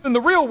we live in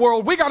the real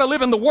world, we got to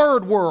live in the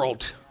Word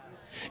world.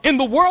 In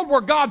the world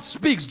where God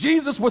speaks,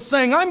 Jesus was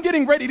saying, I'm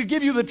getting ready to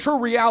give you the true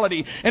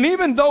reality. And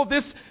even though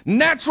this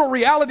natural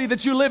reality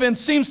that you live in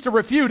seems to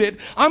refute it,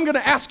 I'm going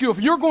to ask you if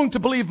you're going to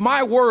believe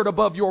my word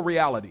above your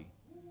reality.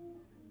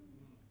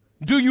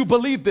 Do you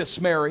believe this,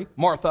 Mary,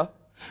 Martha?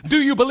 Do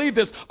you believe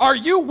this? Are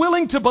you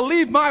willing to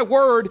believe my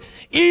word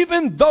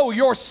even though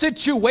your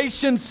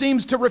situation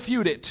seems to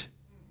refute it?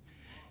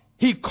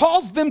 He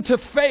calls them to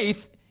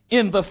faith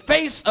in the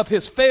face of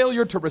his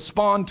failure to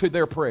respond to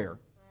their prayer.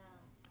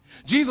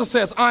 Jesus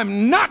says,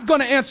 I'm not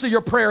going to answer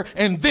your prayer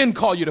and then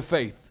call you to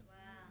faith.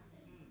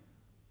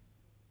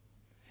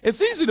 It's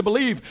easy to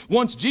believe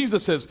once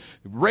Jesus has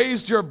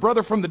raised your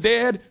brother from the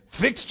dead,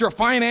 fixed your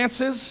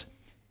finances,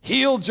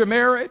 healed your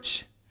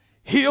marriage,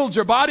 healed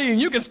your body, and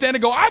you can stand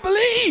and go, I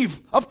believe.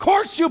 Of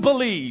course you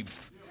believe.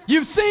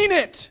 You've seen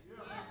it.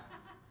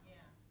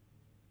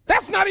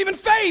 That's not even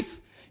faith.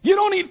 You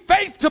don't need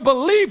faith to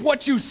believe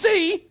what you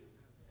see.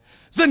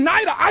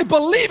 Zenaida, I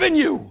believe in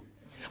you.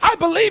 I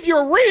believe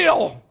you're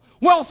real.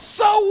 Well,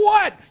 so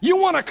what? You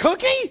want a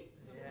cookie?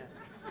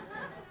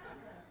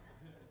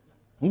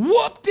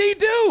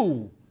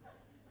 Whoop-de-doo.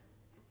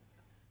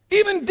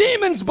 Even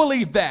demons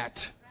believe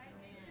that.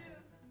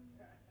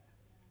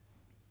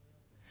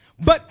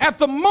 But at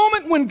the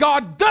moment when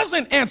God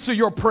doesn't answer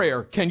your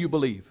prayer, can you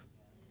believe?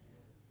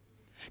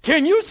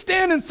 Can you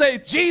stand and say,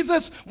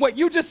 Jesus, what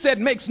you just said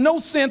makes no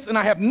sense, and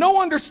I have no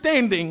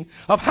understanding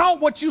of how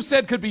what you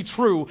said could be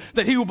true,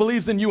 that he who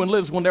believes in you and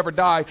lives will never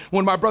die,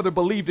 when my brother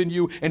believed in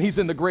you and he's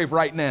in the grave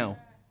right now?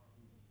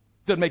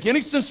 Doesn't make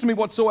any sense to me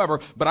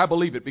whatsoever, but I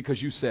believe it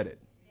because you said it.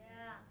 Yeah.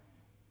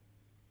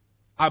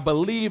 I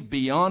believe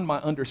beyond my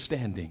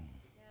understanding.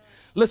 Yeah.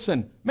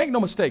 Listen, make no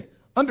mistake,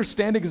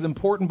 understanding is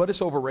important, but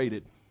it's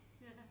overrated.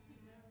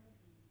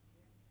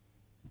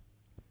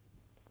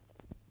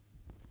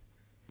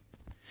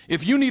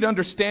 If you need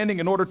understanding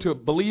in order to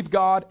believe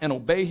God and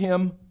obey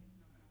him,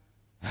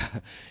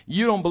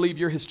 you don't believe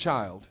you're his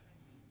child.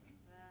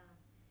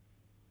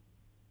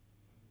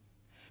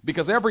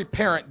 Because every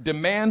parent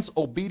demands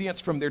obedience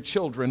from their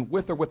children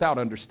with or without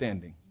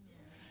understanding.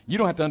 You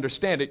don't have to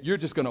understand it. You're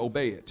just going to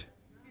obey it.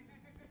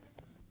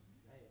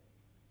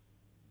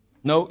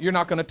 No, you're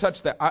not going to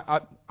touch that.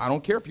 I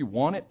don't care if you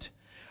want it.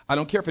 I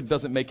don't care if it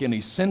doesn't make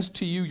any sense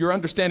to you. Your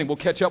understanding will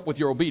catch up with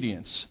your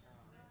obedience.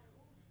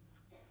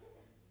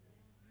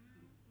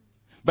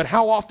 But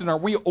how often are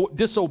we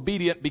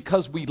disobedient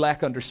because we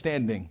lack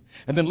understanding?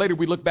 And then later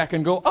we look back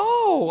and go,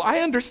 oh,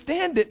 I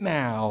understand it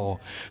now.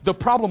 The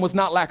problem was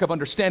not lack of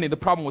understanding. The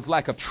problem was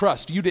lack of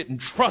trust. You didn't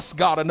trust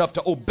God enough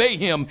to obey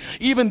him,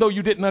 even though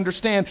you didn't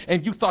understand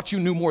and you thought you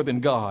knew more than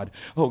God.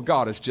 Oh,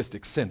 God is just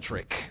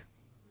eccentric.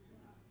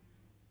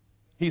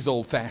 He's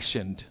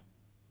old-fashioned.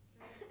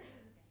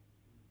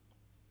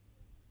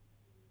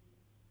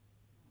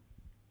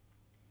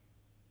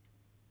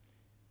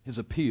 His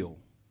appeal.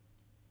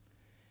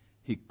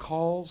 He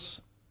calls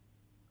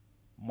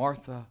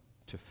Martha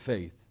to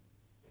faith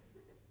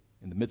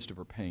in the midst of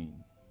her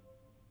pain.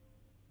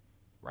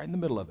 Right in the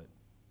middle of it.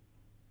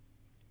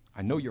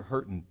 I know you're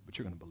hurting, but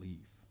you're going to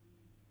believe.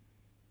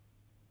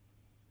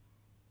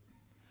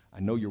 I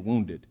know you're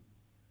wounded,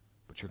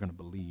 but you're going to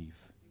believe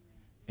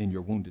in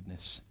your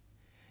woundedness.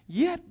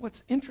 Yet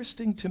what's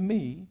interesting to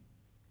me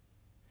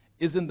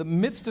is in the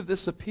midst of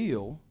this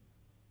appeal,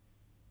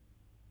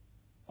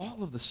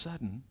 all of a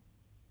sudden,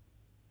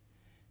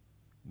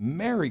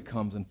 Mary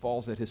comes and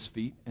falls at his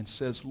feet and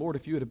says, Lord,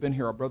 if you had been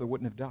here, our brother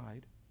wouldn't have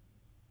died.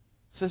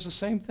 Says the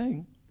same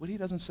thing, but he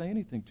doesn't say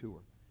anything to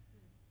her.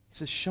 He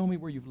says, show me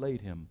where you've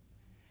laid him.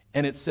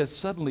 And it says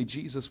suddenly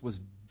Jesus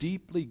was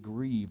deeply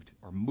grieved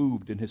or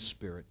moved in his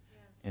spirit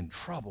and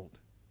troubled.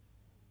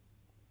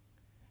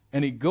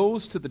 And he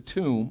goes to the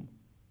tomb,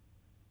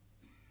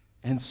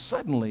 and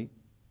suddenly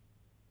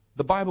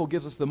the Bible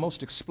gives us the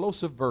most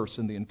explosive verse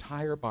in the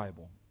entire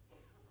Bible,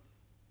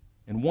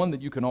 and one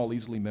that you can all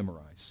easily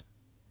memorize.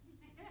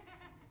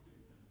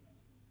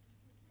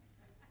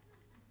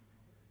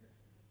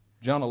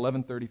 John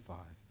 11:35.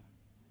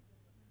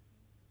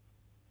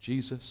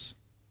 Jesus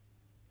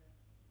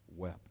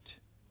wept.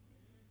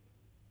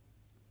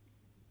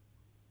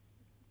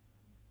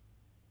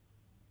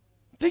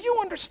 Do you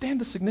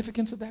understand the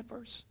significance of that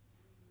verse?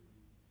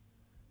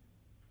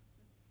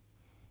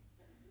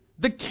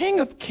 The King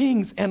of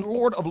Kings and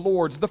Lord of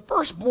Lords, the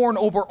firstborn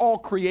over all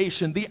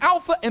creation, the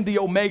Alpha and the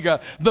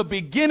Omega, the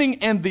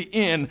beginning and the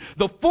end,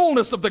 the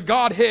fullness of the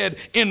Godhead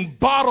in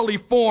bodily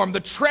form, the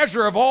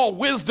treasure of all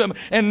wisdom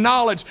and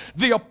knowledge,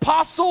 the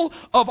apostle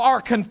of our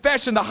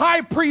confession, the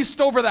high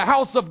priest over the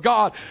house of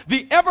God,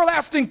 the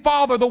everlasting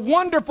Father, the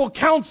wonderful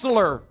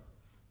counselor,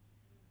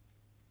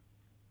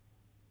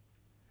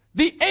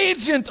 the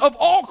agent of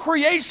all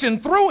creation.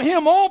 Through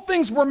him all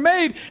things were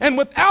made, and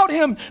without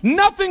him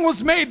nothing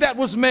was made that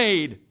was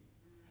made.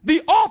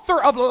 The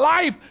author of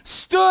life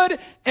stood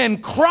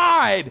and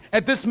cried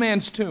at this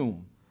man's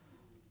tomb.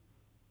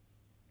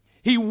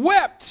 He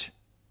wept.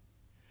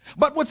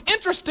 But what's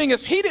interesting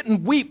is he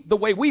didn't weep the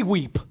way we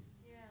weep.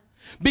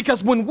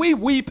 Because when we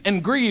weep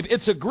and grieve,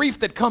 it's a grief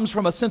that comes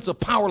from a sense of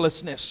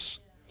powerlessness.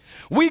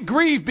 We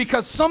grieve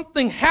because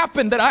something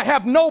happened that I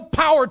have no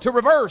power to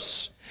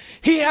reverse.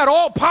 He had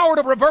all power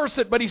to reverse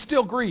it, but he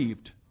still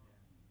grieved.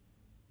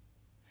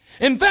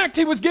 In fact,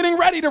 he was getting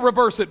ready to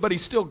reverse it, but he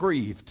still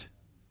grieved.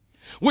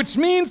 Which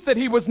means that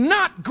he was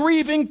not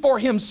grieving for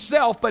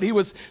himself, but he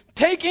was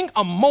taking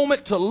a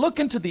moment to look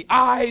into the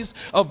eyes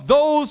of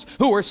those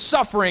who were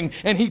suffering,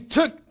 and he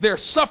took their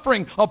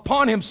suffering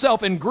upon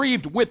himself and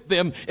grieved with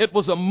them. It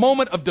was a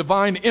moment of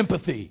divine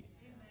empathy.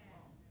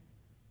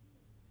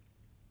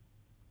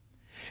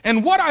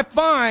 And what I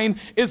find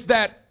is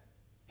that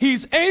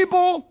he's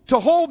able to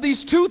hold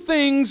these two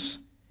things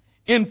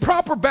in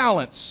proper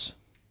balance.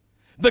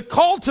 The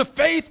call to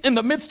faith in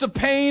the midst of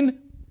pain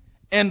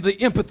and the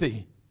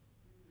empathy.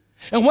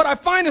 And what I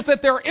find is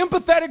that there are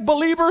empathetic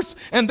believers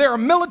and there are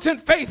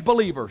militant faith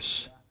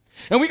believers.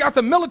 And we got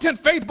the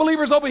militant faith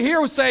believers over here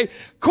who say,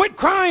 quit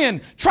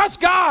crying, trust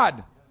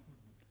God.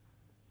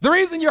 The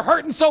reason you're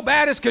hurting so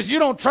bad is because you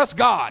don't trust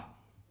God.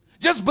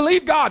 Just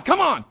believe God. Come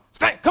on,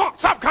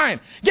 stop crying.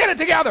 Get it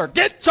together.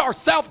 Get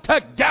yourself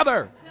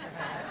together.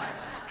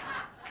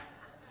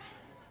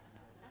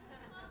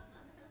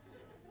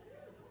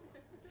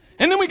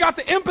 And then we got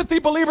the empathy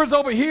believers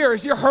over here.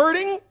 As you're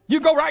hurting,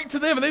 you go right to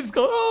them and they just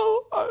go, oh.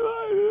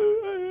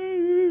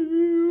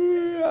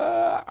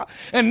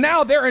 And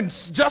now they're in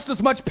just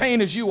as much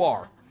pain as you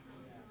are.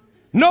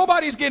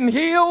 Nobody's getting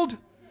healed.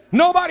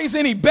 Nobody's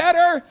any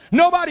better.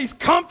 Nobody's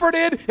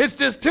comforted. It's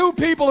just two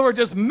people who are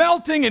just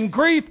melting in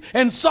grief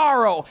and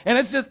sorrow. And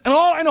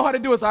all I know how to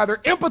do is either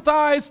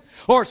empathize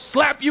or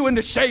slap you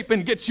into shape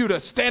and get you to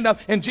stand up.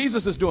 And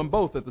Jesus is doing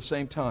both at the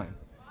same time.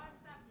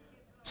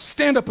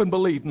 Stand up and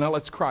believe. Now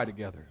let's cry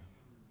together.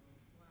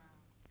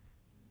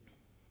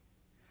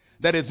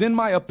 That is, in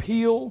my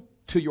appeal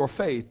to your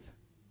faith,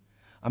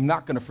 I'm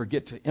not going to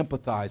forget to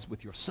empathize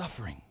with your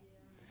suffering,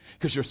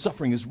 because your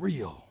suffering is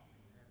real.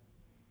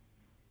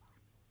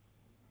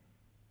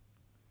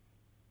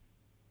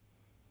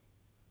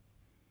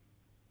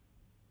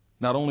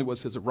 Not only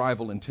was his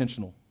arrival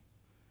intentional,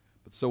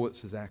 but so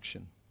was his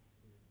action.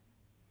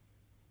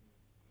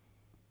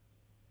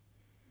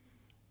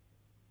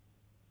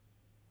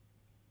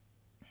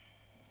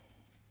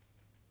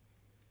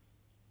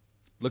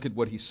 Look at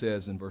what he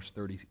says in verse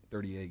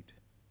 38.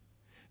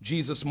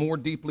 Jesus,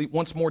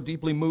 once more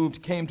deeply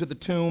moved, came to the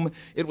tomb.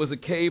 It was a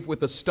cave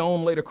with a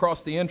stone laid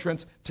across the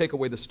entrance. Take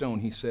away the stone,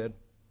 he said.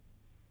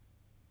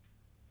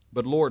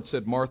 But Lord,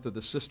 said Martha,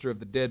 the sister of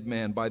the dead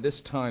man, by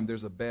this time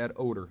there's a bad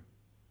odor,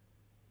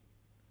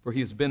 for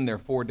he has been there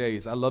 4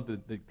 days. I love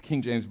the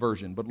King James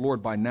Version. But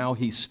Lord, by now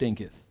he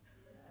stinketh.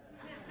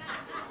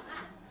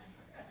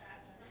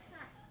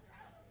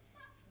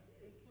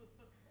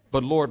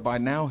 But Lord, by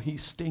now he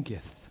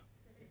stinketh.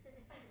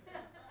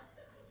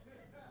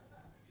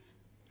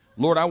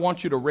 Lord, I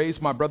want you to raise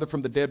my brother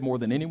from the dead more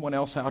than anyone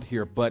else out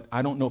here, but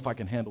I don't know if I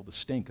can handle the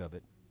stink of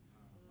it.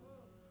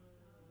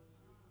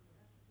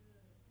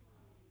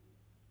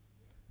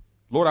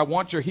 Lord, I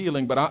want your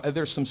healing, but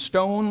there's some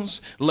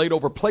stones laid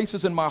over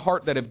places in my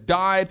heart that have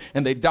died,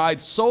 and they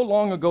died so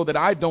long ago that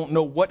I don't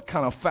know what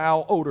kind of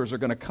foul odors are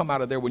going to come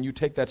out of there when you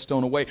take that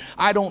stone away.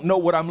 I don't know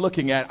what I'm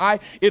looking at.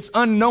 It's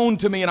unknown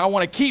to me, and I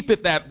want to keep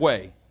it that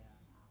way.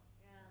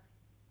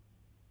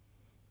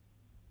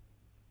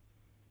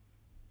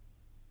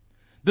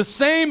 The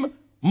same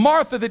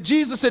Martha that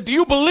Jesus said, do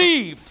you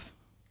believe?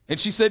 And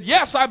she said,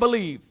 yes, I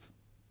believe.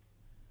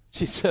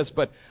 She says,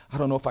 but I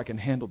don't know if I can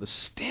handle the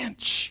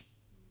stench,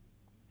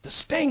 the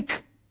stink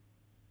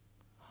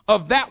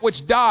of that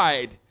which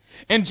died.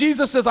 And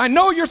Jesus says, I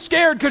know you're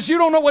scared because you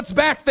don't know what's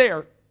back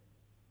there.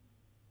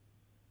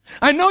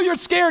 I know you're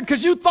scared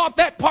because you thought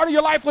that part of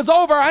your life was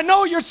over. I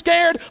know you're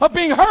scared of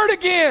being hurt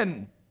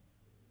again.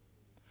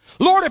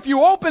 Lord, if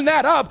you open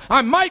that up,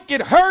 I might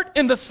get hurt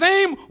in the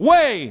same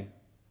way.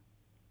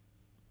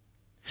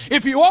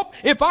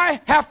 If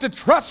I have to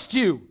trust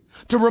you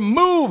to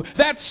remove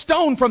that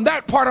stone from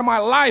that part of my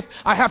life,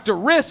 I have to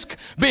risk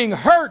being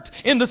hurt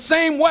in the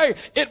same way.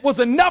 It was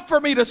enough for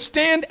me to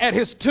stand at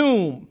his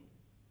tomb.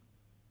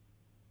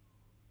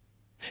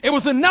 It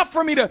was enough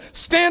for me to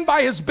stand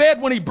by his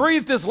bed when he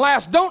breathed his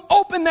last. Don't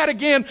open that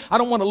again. I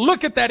don't want to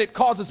look at that. It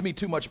causes me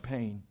too much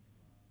pain.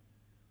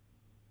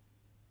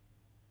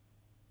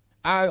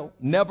 I'll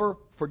never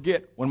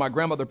forget when my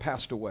grandmother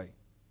passed away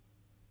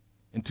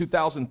in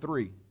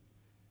 2003.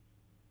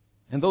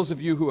 And those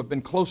of you who have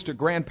been close to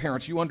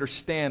grandparents, you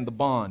understand the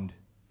bond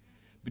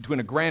between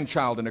a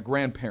grandchild and a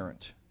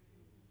grandparent.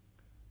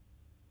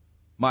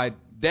 My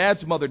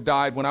dad's mother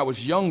died when I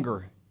was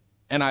younger,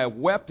 and I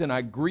wept and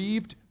I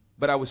grieved,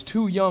 but I was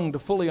too young to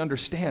fully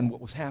understand what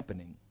was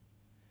happening.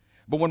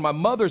 But when my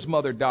mother's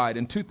mother died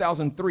in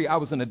 2003, I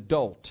was an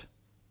adult,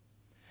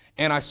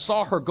 and I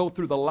saw her go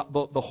through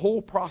the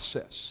whole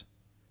process.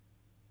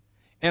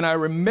 And I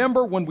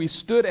remember when we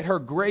stood at her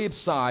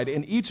graveside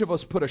and each of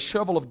us put a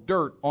shovel of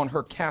dirt on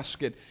her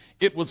casket,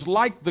 it was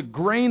like the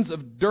grains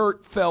of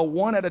dirt fell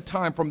one at a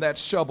time from that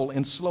shovel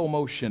in slow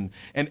motion,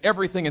 and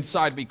everything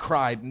inside me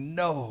cried,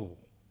 no.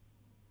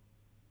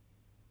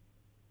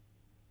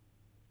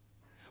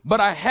 But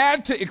I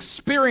had to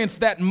experience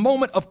that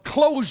moment of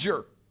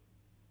closure,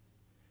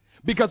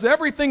 because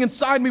everything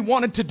inside me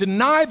wanted to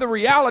deny the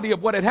reality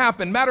of what had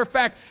happened. Matter of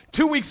fact,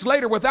 2 weeks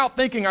later, without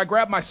thinking, I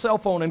grabbed my cell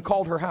phone and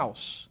called her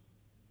house.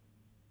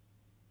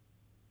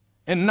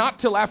 And not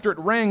till after it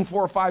rang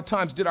 4 or 5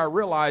 times did I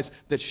realize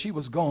that she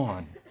was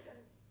gone,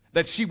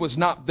 that she was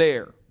not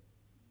there.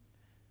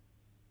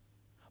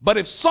 But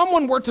if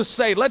someone were to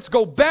say, let's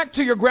go back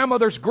to your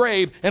grandmother's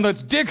grave and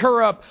let's dig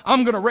her up,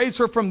 I'm going to raise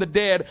her from the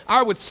dead,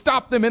 I would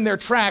stop them in their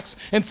tracks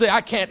and say,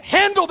 I can't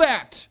handle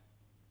that.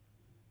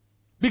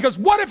 Because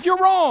what if you're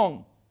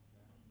wrong?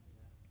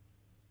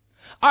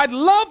 I'd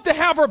love to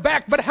have her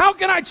back, but how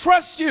can I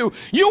trust you?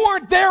 You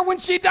weren't there when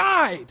she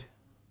died.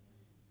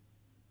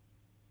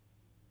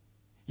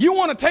 You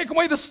want to take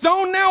away the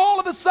stone now all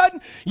of a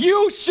sudden?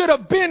 You should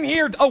have been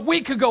here a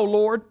week ago,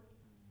 Lord.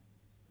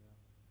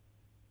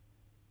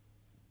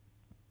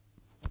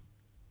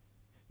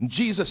 And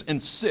Jesus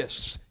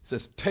insists,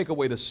 says, take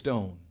away the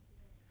stone.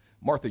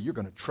 Martha, you're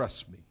going to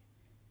trust me.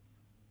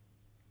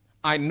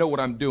 I know what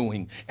I'm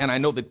doing, and I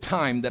know the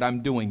time that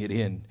I'm doing it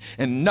in.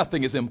 And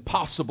nothing is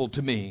impossible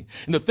to me.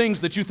 And the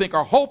things that you think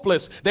are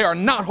hopeless, they are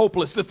not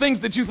hopeless. The things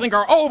that you think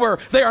are over,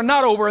 they are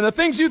not over. And the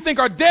things you think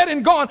are dead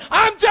and gone,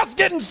 I'm just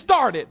getting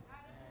started.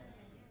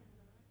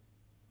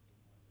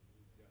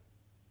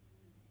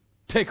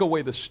 take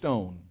away the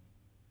stone.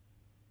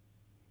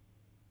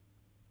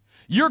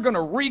 You're going to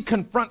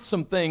reconfront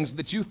some things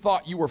that you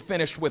thought you were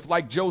finished with,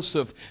 like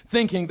Joseph,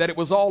 thinking that it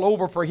was all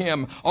over for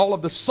him. All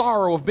of the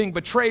sorrow of being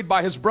betrayed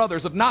by his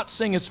brothers, of not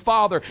seeing his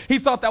father. He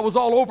thought that was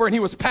all over and he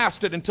was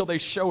past it until they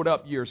showed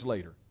up years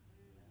later.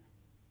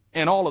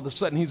 And all of a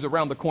sudden he's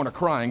around the corner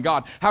crying,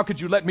 God, how could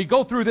you let me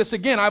go through this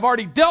again? I've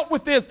already dealt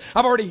with this.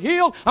 I've already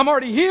healed. I'm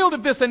already healed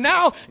of this. And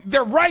now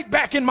they're right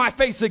back in my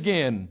face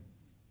again.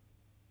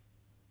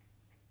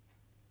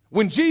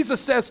 When Jesus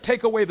says,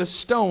 take away the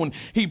stone,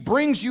 he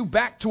brings you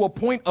back to a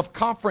point of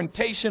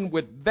confrontation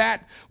with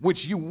that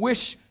which you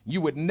wish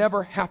you would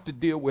never have to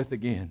deal with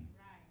again.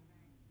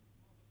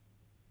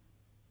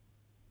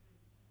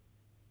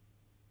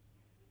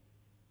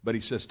 But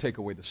he says, take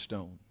away the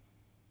stone.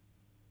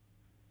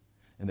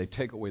 And they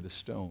take away the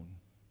stone.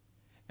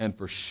 And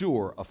for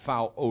sure, a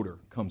foul odor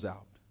comes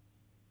out.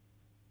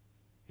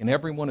 And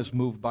everyone is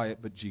moved by it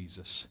but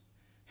Jesus.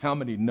 How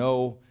many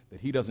know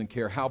that he doesn't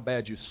care how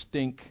bad you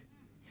stink?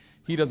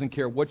 He doesn't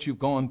care what you've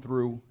gone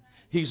through.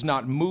 He's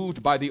not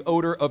moved by the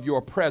odor of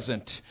your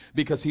present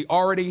because he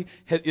already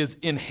is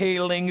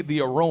inhaling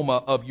the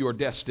aroma of your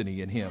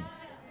destiny in him.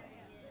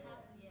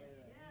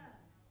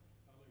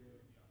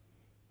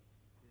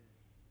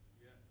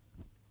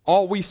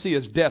 All we see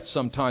is death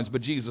sometimes,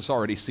 but Jesus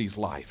already sees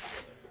life.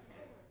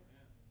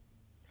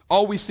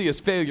 All we see is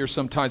failure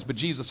sometimes, but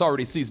Jesus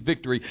already sees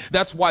victory.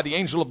 That's why the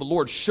angel of the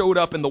Lord showed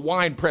up in the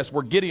wine press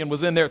where Gideon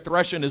was in there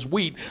threshing his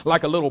wheat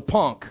like a little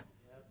punk.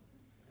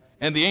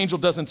 And the angel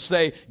doesn't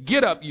say,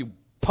 get up, you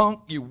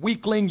punk, you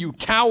weakling, you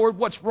coward.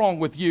 What's wrong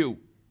with you?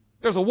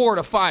 There's a war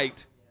to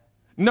fight.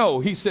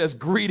 No, he says,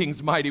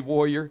 greetings, mighty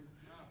warrior.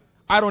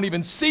 I don't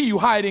even see you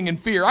hiding in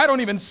fear.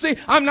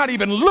 I'm not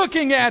even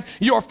looking at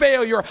your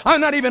failure.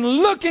 I'm not even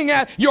looking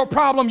at your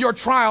problem, your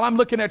trial. I'm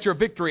looking at your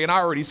victory, and I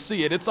already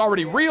see it. It's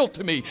already real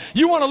to me.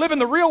 You want to live in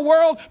the real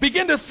world?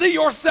 Begin to see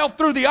yourself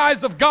through the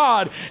eyes of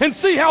God and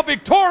see how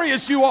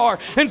victorious you are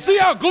and see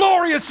how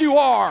glorious you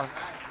are.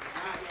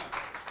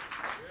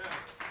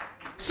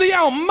 See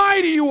how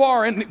mighty you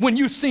are and when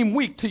you seem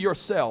weak to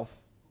yourself.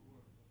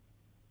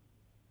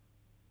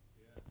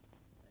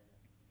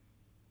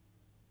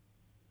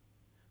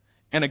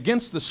 And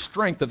against the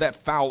strength of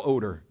that foul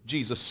odor,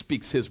 Jesus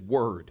speaks his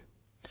word.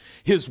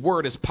 His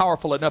word is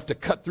powerful enough to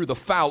cut through the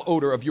foul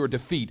odor of your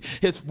defeat.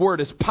 His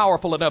word is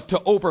powerful enough to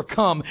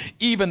overcome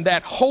even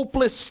that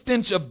hopeless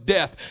stench of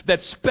death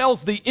that spells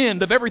the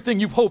end of everything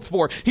you've hoped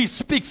for. He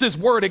speaks his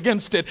word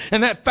against it,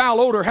 and that foul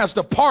odor has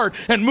to part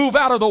and move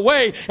out of the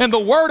way, and the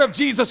word of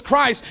Jesus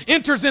Christ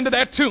enters into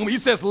that tomb. He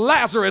says,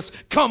 Lazarus,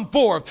 come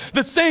forth.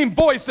 The same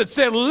voice that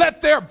said,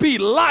 let there be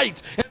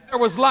light, and there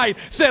was light,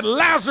 said,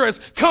 Lazarus,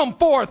 come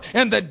forth,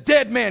 and the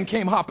dead man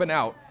came hopping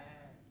out.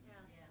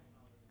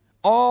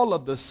 All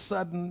of a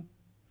sudden,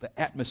 the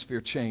atmosphere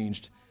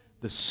changed.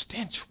 The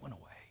stench went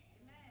away.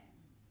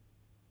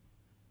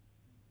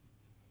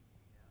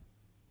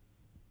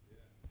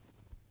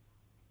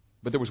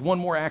 But there was one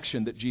more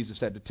action that Jesus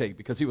had to take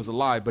because he was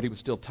alive, but he was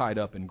still tied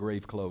up in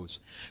grave clothes.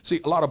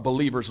 See, a lot of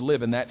believers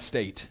live in that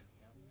state.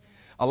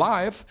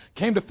 Alive,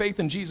 came to faith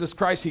in Jesus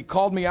Christ. He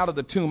called me out of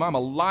the tomb. I'm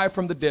alive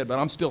from the dead, but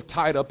I'm still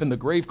tied up in the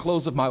grave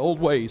clothes of my old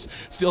ways.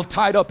 Still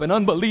tied up in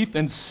unbelief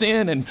and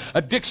sin and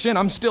addiction.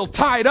 I'm still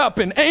tied up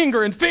in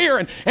anger and fear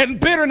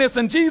and bitterness.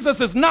 And Jesus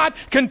is not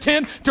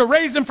content to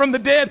raise him from the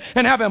dead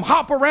and have him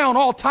hop around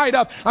all tied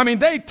up. I mean,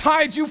 they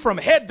tied you from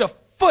head to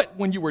foot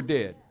when you were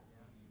dead.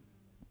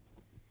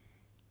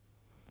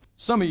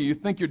 Some of you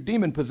think you're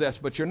demon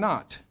possessed, but you're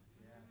not.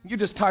 You're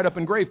just tied up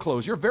in grave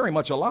clothes. You're very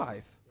much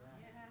alive.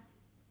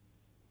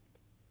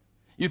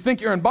 You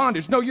think you're in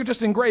bondage. No, you're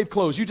just in grave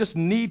clothes. You just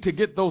need to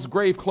get those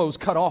grave clothes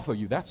cut off of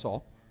you. That's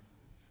all.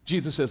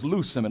 Jesus says,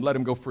 loose him and let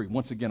him go free.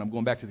 Once again, I'm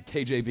going back to the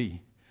KJV.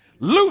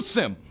 Loose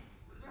him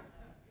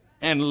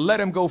and let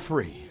him go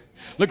free.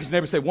 Look at your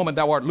neighbor and say, woman,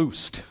 thou art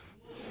loosed.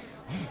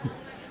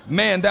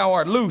 Man, thou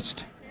art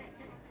loosed.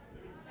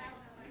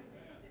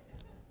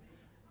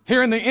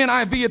 Here in the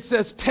NIV, it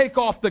says, take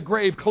off the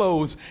grave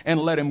clothes and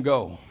let him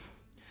go.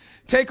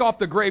 Take off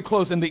the grave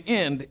clothes. In the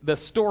end, the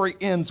story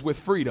ends with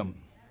freedom.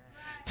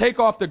 Take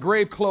off the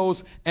grave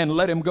clothes and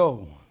let him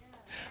go.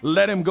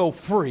 Let him go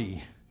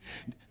free.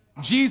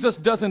 Jesus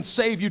doesn't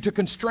save you to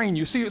constrain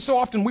you. See, so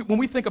often when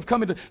we think of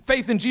coming to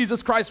faith in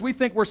Jesus Christ, we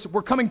think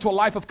we're coming to a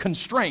life of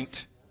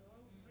constraint.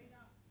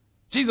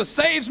 Jesus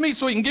saves me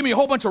so he can give me a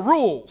whole bunch of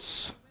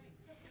rules.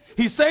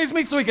 He saves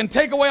me so he can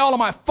take away all of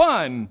my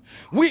fun.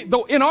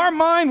 In our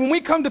mind, when we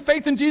come to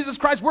faith in Jesus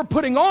Christ, we're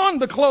putting on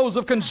the clothes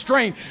of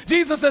constraint.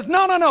 Jesus says,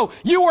 no.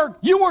 You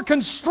were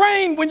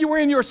constrained when you were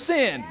in your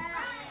sin.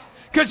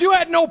 Because you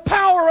had no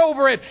power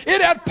over it.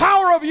 It had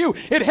power over you.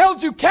 It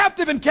held you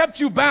captive and kept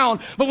you bound.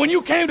 But when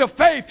you came to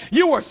faith,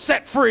 you were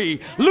set free.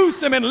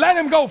 Loose him and let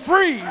him go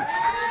free.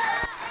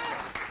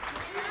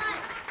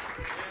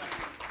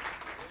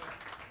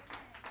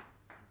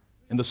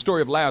 And the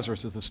story of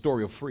Lazarus is the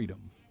story of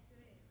freedom.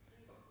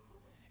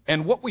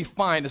 And what we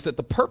find is that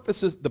the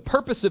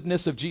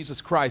purposiveness of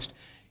Jesus Christ,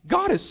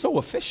 God is so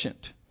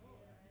efficient.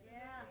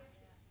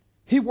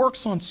 He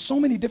works on so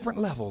many different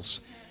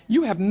levels.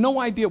 You have no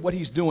idea what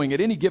he's doing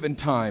at any given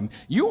time.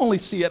 You only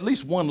see at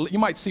least one. You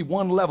might see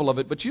one level of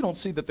it, but you don't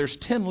see that there's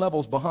 10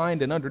 levels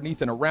behind and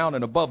underneath and around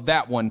and above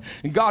that one.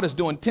 And God is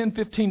doing 10,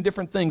 15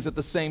 different things at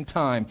the same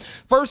time.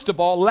 First of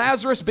all,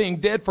 Lazarus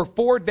being dead for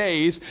 4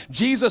 days,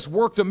 Jesus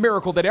worked a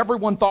miracle that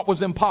everyone thought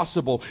was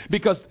impossible,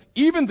 because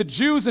even the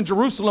Jews in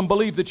Jerusalem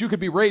believed that you could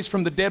be raised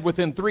from the dead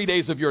within 3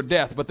 days of your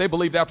death. But they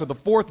believed after the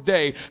 4th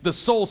day, the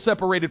soul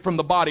separated from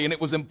the body, and it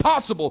was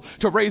impossible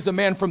to raise a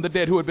man from the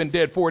dead who had been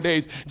dead 4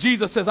 days.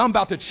 Jesus says, I'm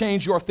about to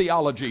change your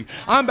theology.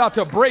 I'm about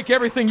to break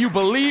everything you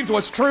believed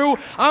was true.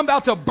 I'm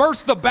about to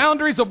burst the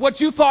boundaries of what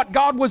you thought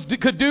God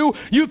could do.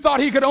 You thought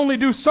he could only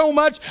do so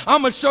much.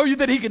 I'm going to show you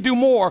that he could do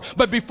more.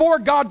 But before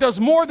God does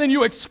more than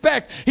you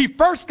expect, he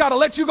first got to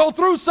let you go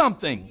through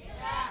something.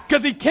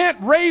 Because he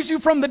can't raise you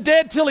from the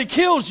dead till he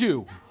kills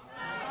you.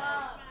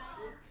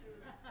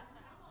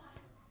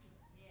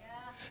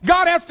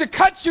 God has to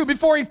cut you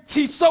before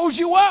he sews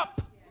you up.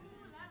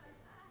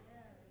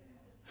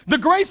 The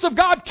grace of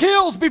God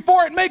kills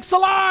before it makes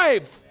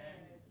alive.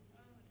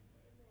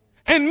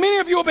 And many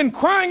of you have been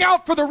crying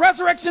out for the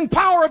resurrection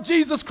power of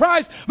Jesus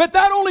Christ, but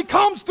that only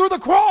comes through the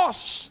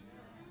cross.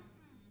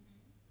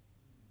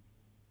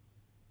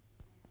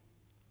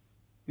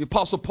 The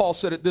Apostle Paul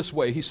said it this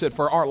way. He said,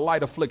 for our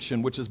light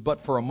affliction, which is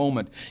but for a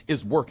moment,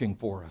 is working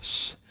for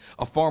us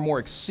a far more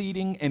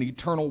exceeding and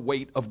eternal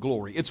weight of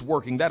glory. It's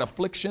working. That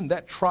affliction,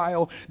 that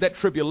trial, that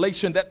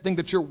tribulation, that thing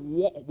that you're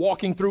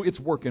walking through, it's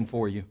working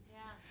for you.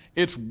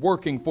 It's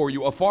working for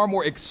you. A far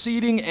more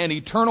exceeding and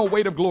eternal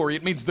weight of glory.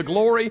 It means the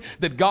glory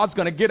that God's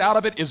going to get out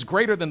of it is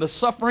greater than the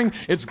suffering.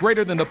 It's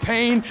greater than the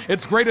pain.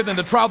 It's greater than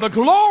the trial. The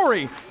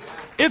glory,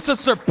 it's a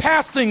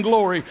surpassing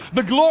glory.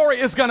 The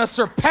glory is going to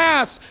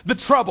surpass the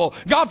trouble.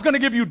 God's going to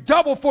give you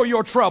double for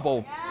your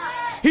trouble.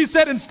 He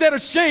said, instead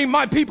of shame,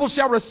 my people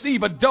shall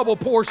receive a double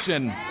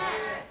portion.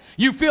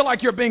 You feel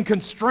like you're being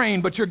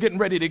constrained, but you're getting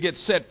ready to get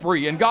set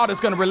free. And God is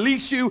going to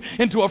release you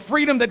into a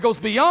freedom that goes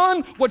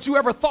beyond what you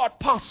ever thought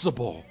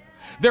possible.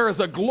 There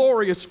is a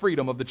glorious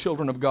freedom of the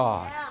children of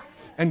God.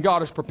 And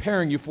God is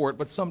preparing you for it,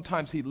 but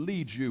sometimes he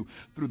leads you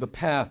through the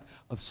path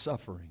of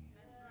suffering,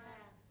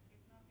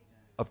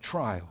 of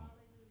trial,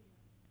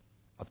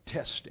 of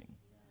testing,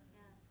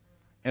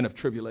 and of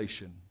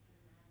tribulation.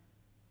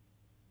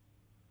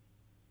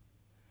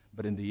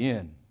 But in the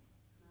end,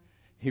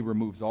 he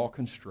removes all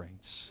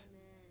constraints.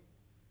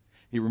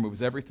 He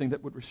removes everything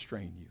that would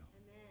restrain you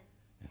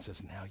and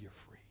says, now you're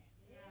free.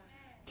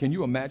 Can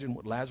you imagine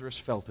what Lazarus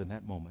felt in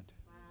that moment?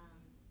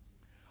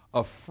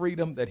 A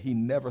freedom that he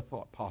never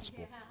thought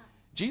possible.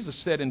 Jesus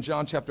said in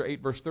John chapter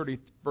 8, verse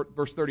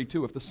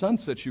 32, if the Son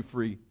sets you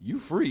free,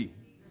 you free.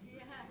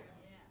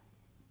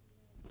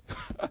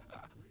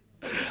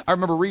 I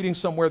remember reading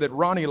somewhere that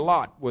Ronnie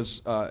Lott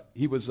was,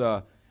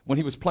 when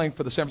he was playing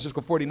for the San Francisco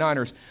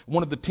 49ers,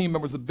 one of the team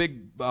members, the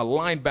big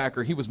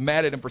linebacker, he was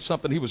mad at him for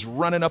something. He was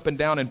running up and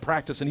down in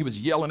practice, and he was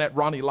yelling at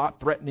Ronnie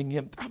Lott, threatening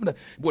him.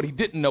 What he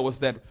didn't know was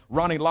that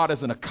Ronnie Lott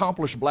is an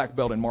accomplished black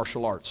belt in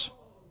martial arts.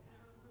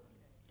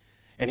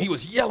 And he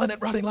was yelling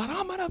at Ronnie Lott,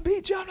 I'm going to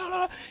beat you.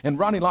 And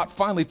Ronnie Lott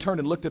finally turned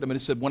and looked at him and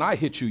he said, when I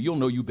hit you, you'll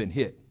know you've been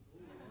hit.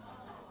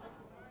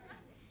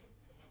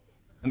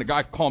 And the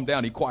guy calmed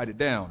down. He quieted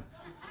down.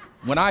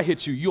 When I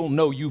hit you, you'll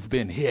know you've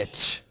been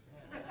hit.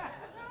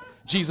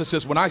 Jesus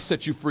says, when I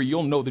set you free,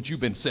 you'll know that you've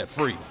been set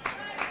free.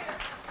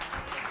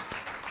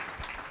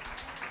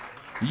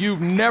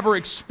 You've never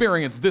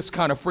experienced this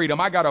kind of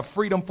freedom. I got a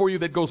freedom for you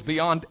that goes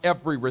beyond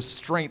every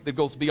restraint, that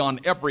goes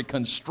beyond every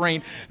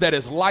constraint, that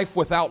is life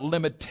without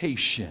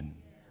limitation.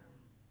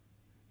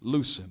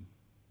 Loose him.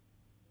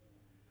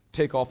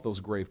 Take off those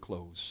grave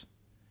clothes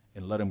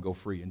and let him go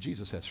free. And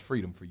Jesus has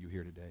freedom for you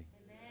here today.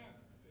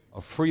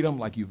 A freedom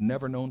like you've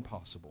never known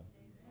possible.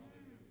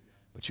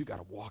 But you got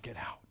to walk it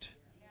out.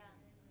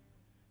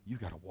 You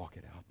got to walk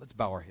it out. Let's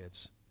bow our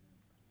heads.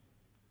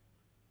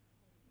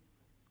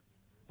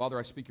 Father,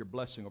 I speak your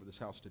blessing over this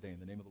house today in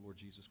the name of the Lord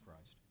Jesus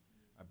Christ.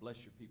 I bless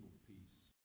your people with peace.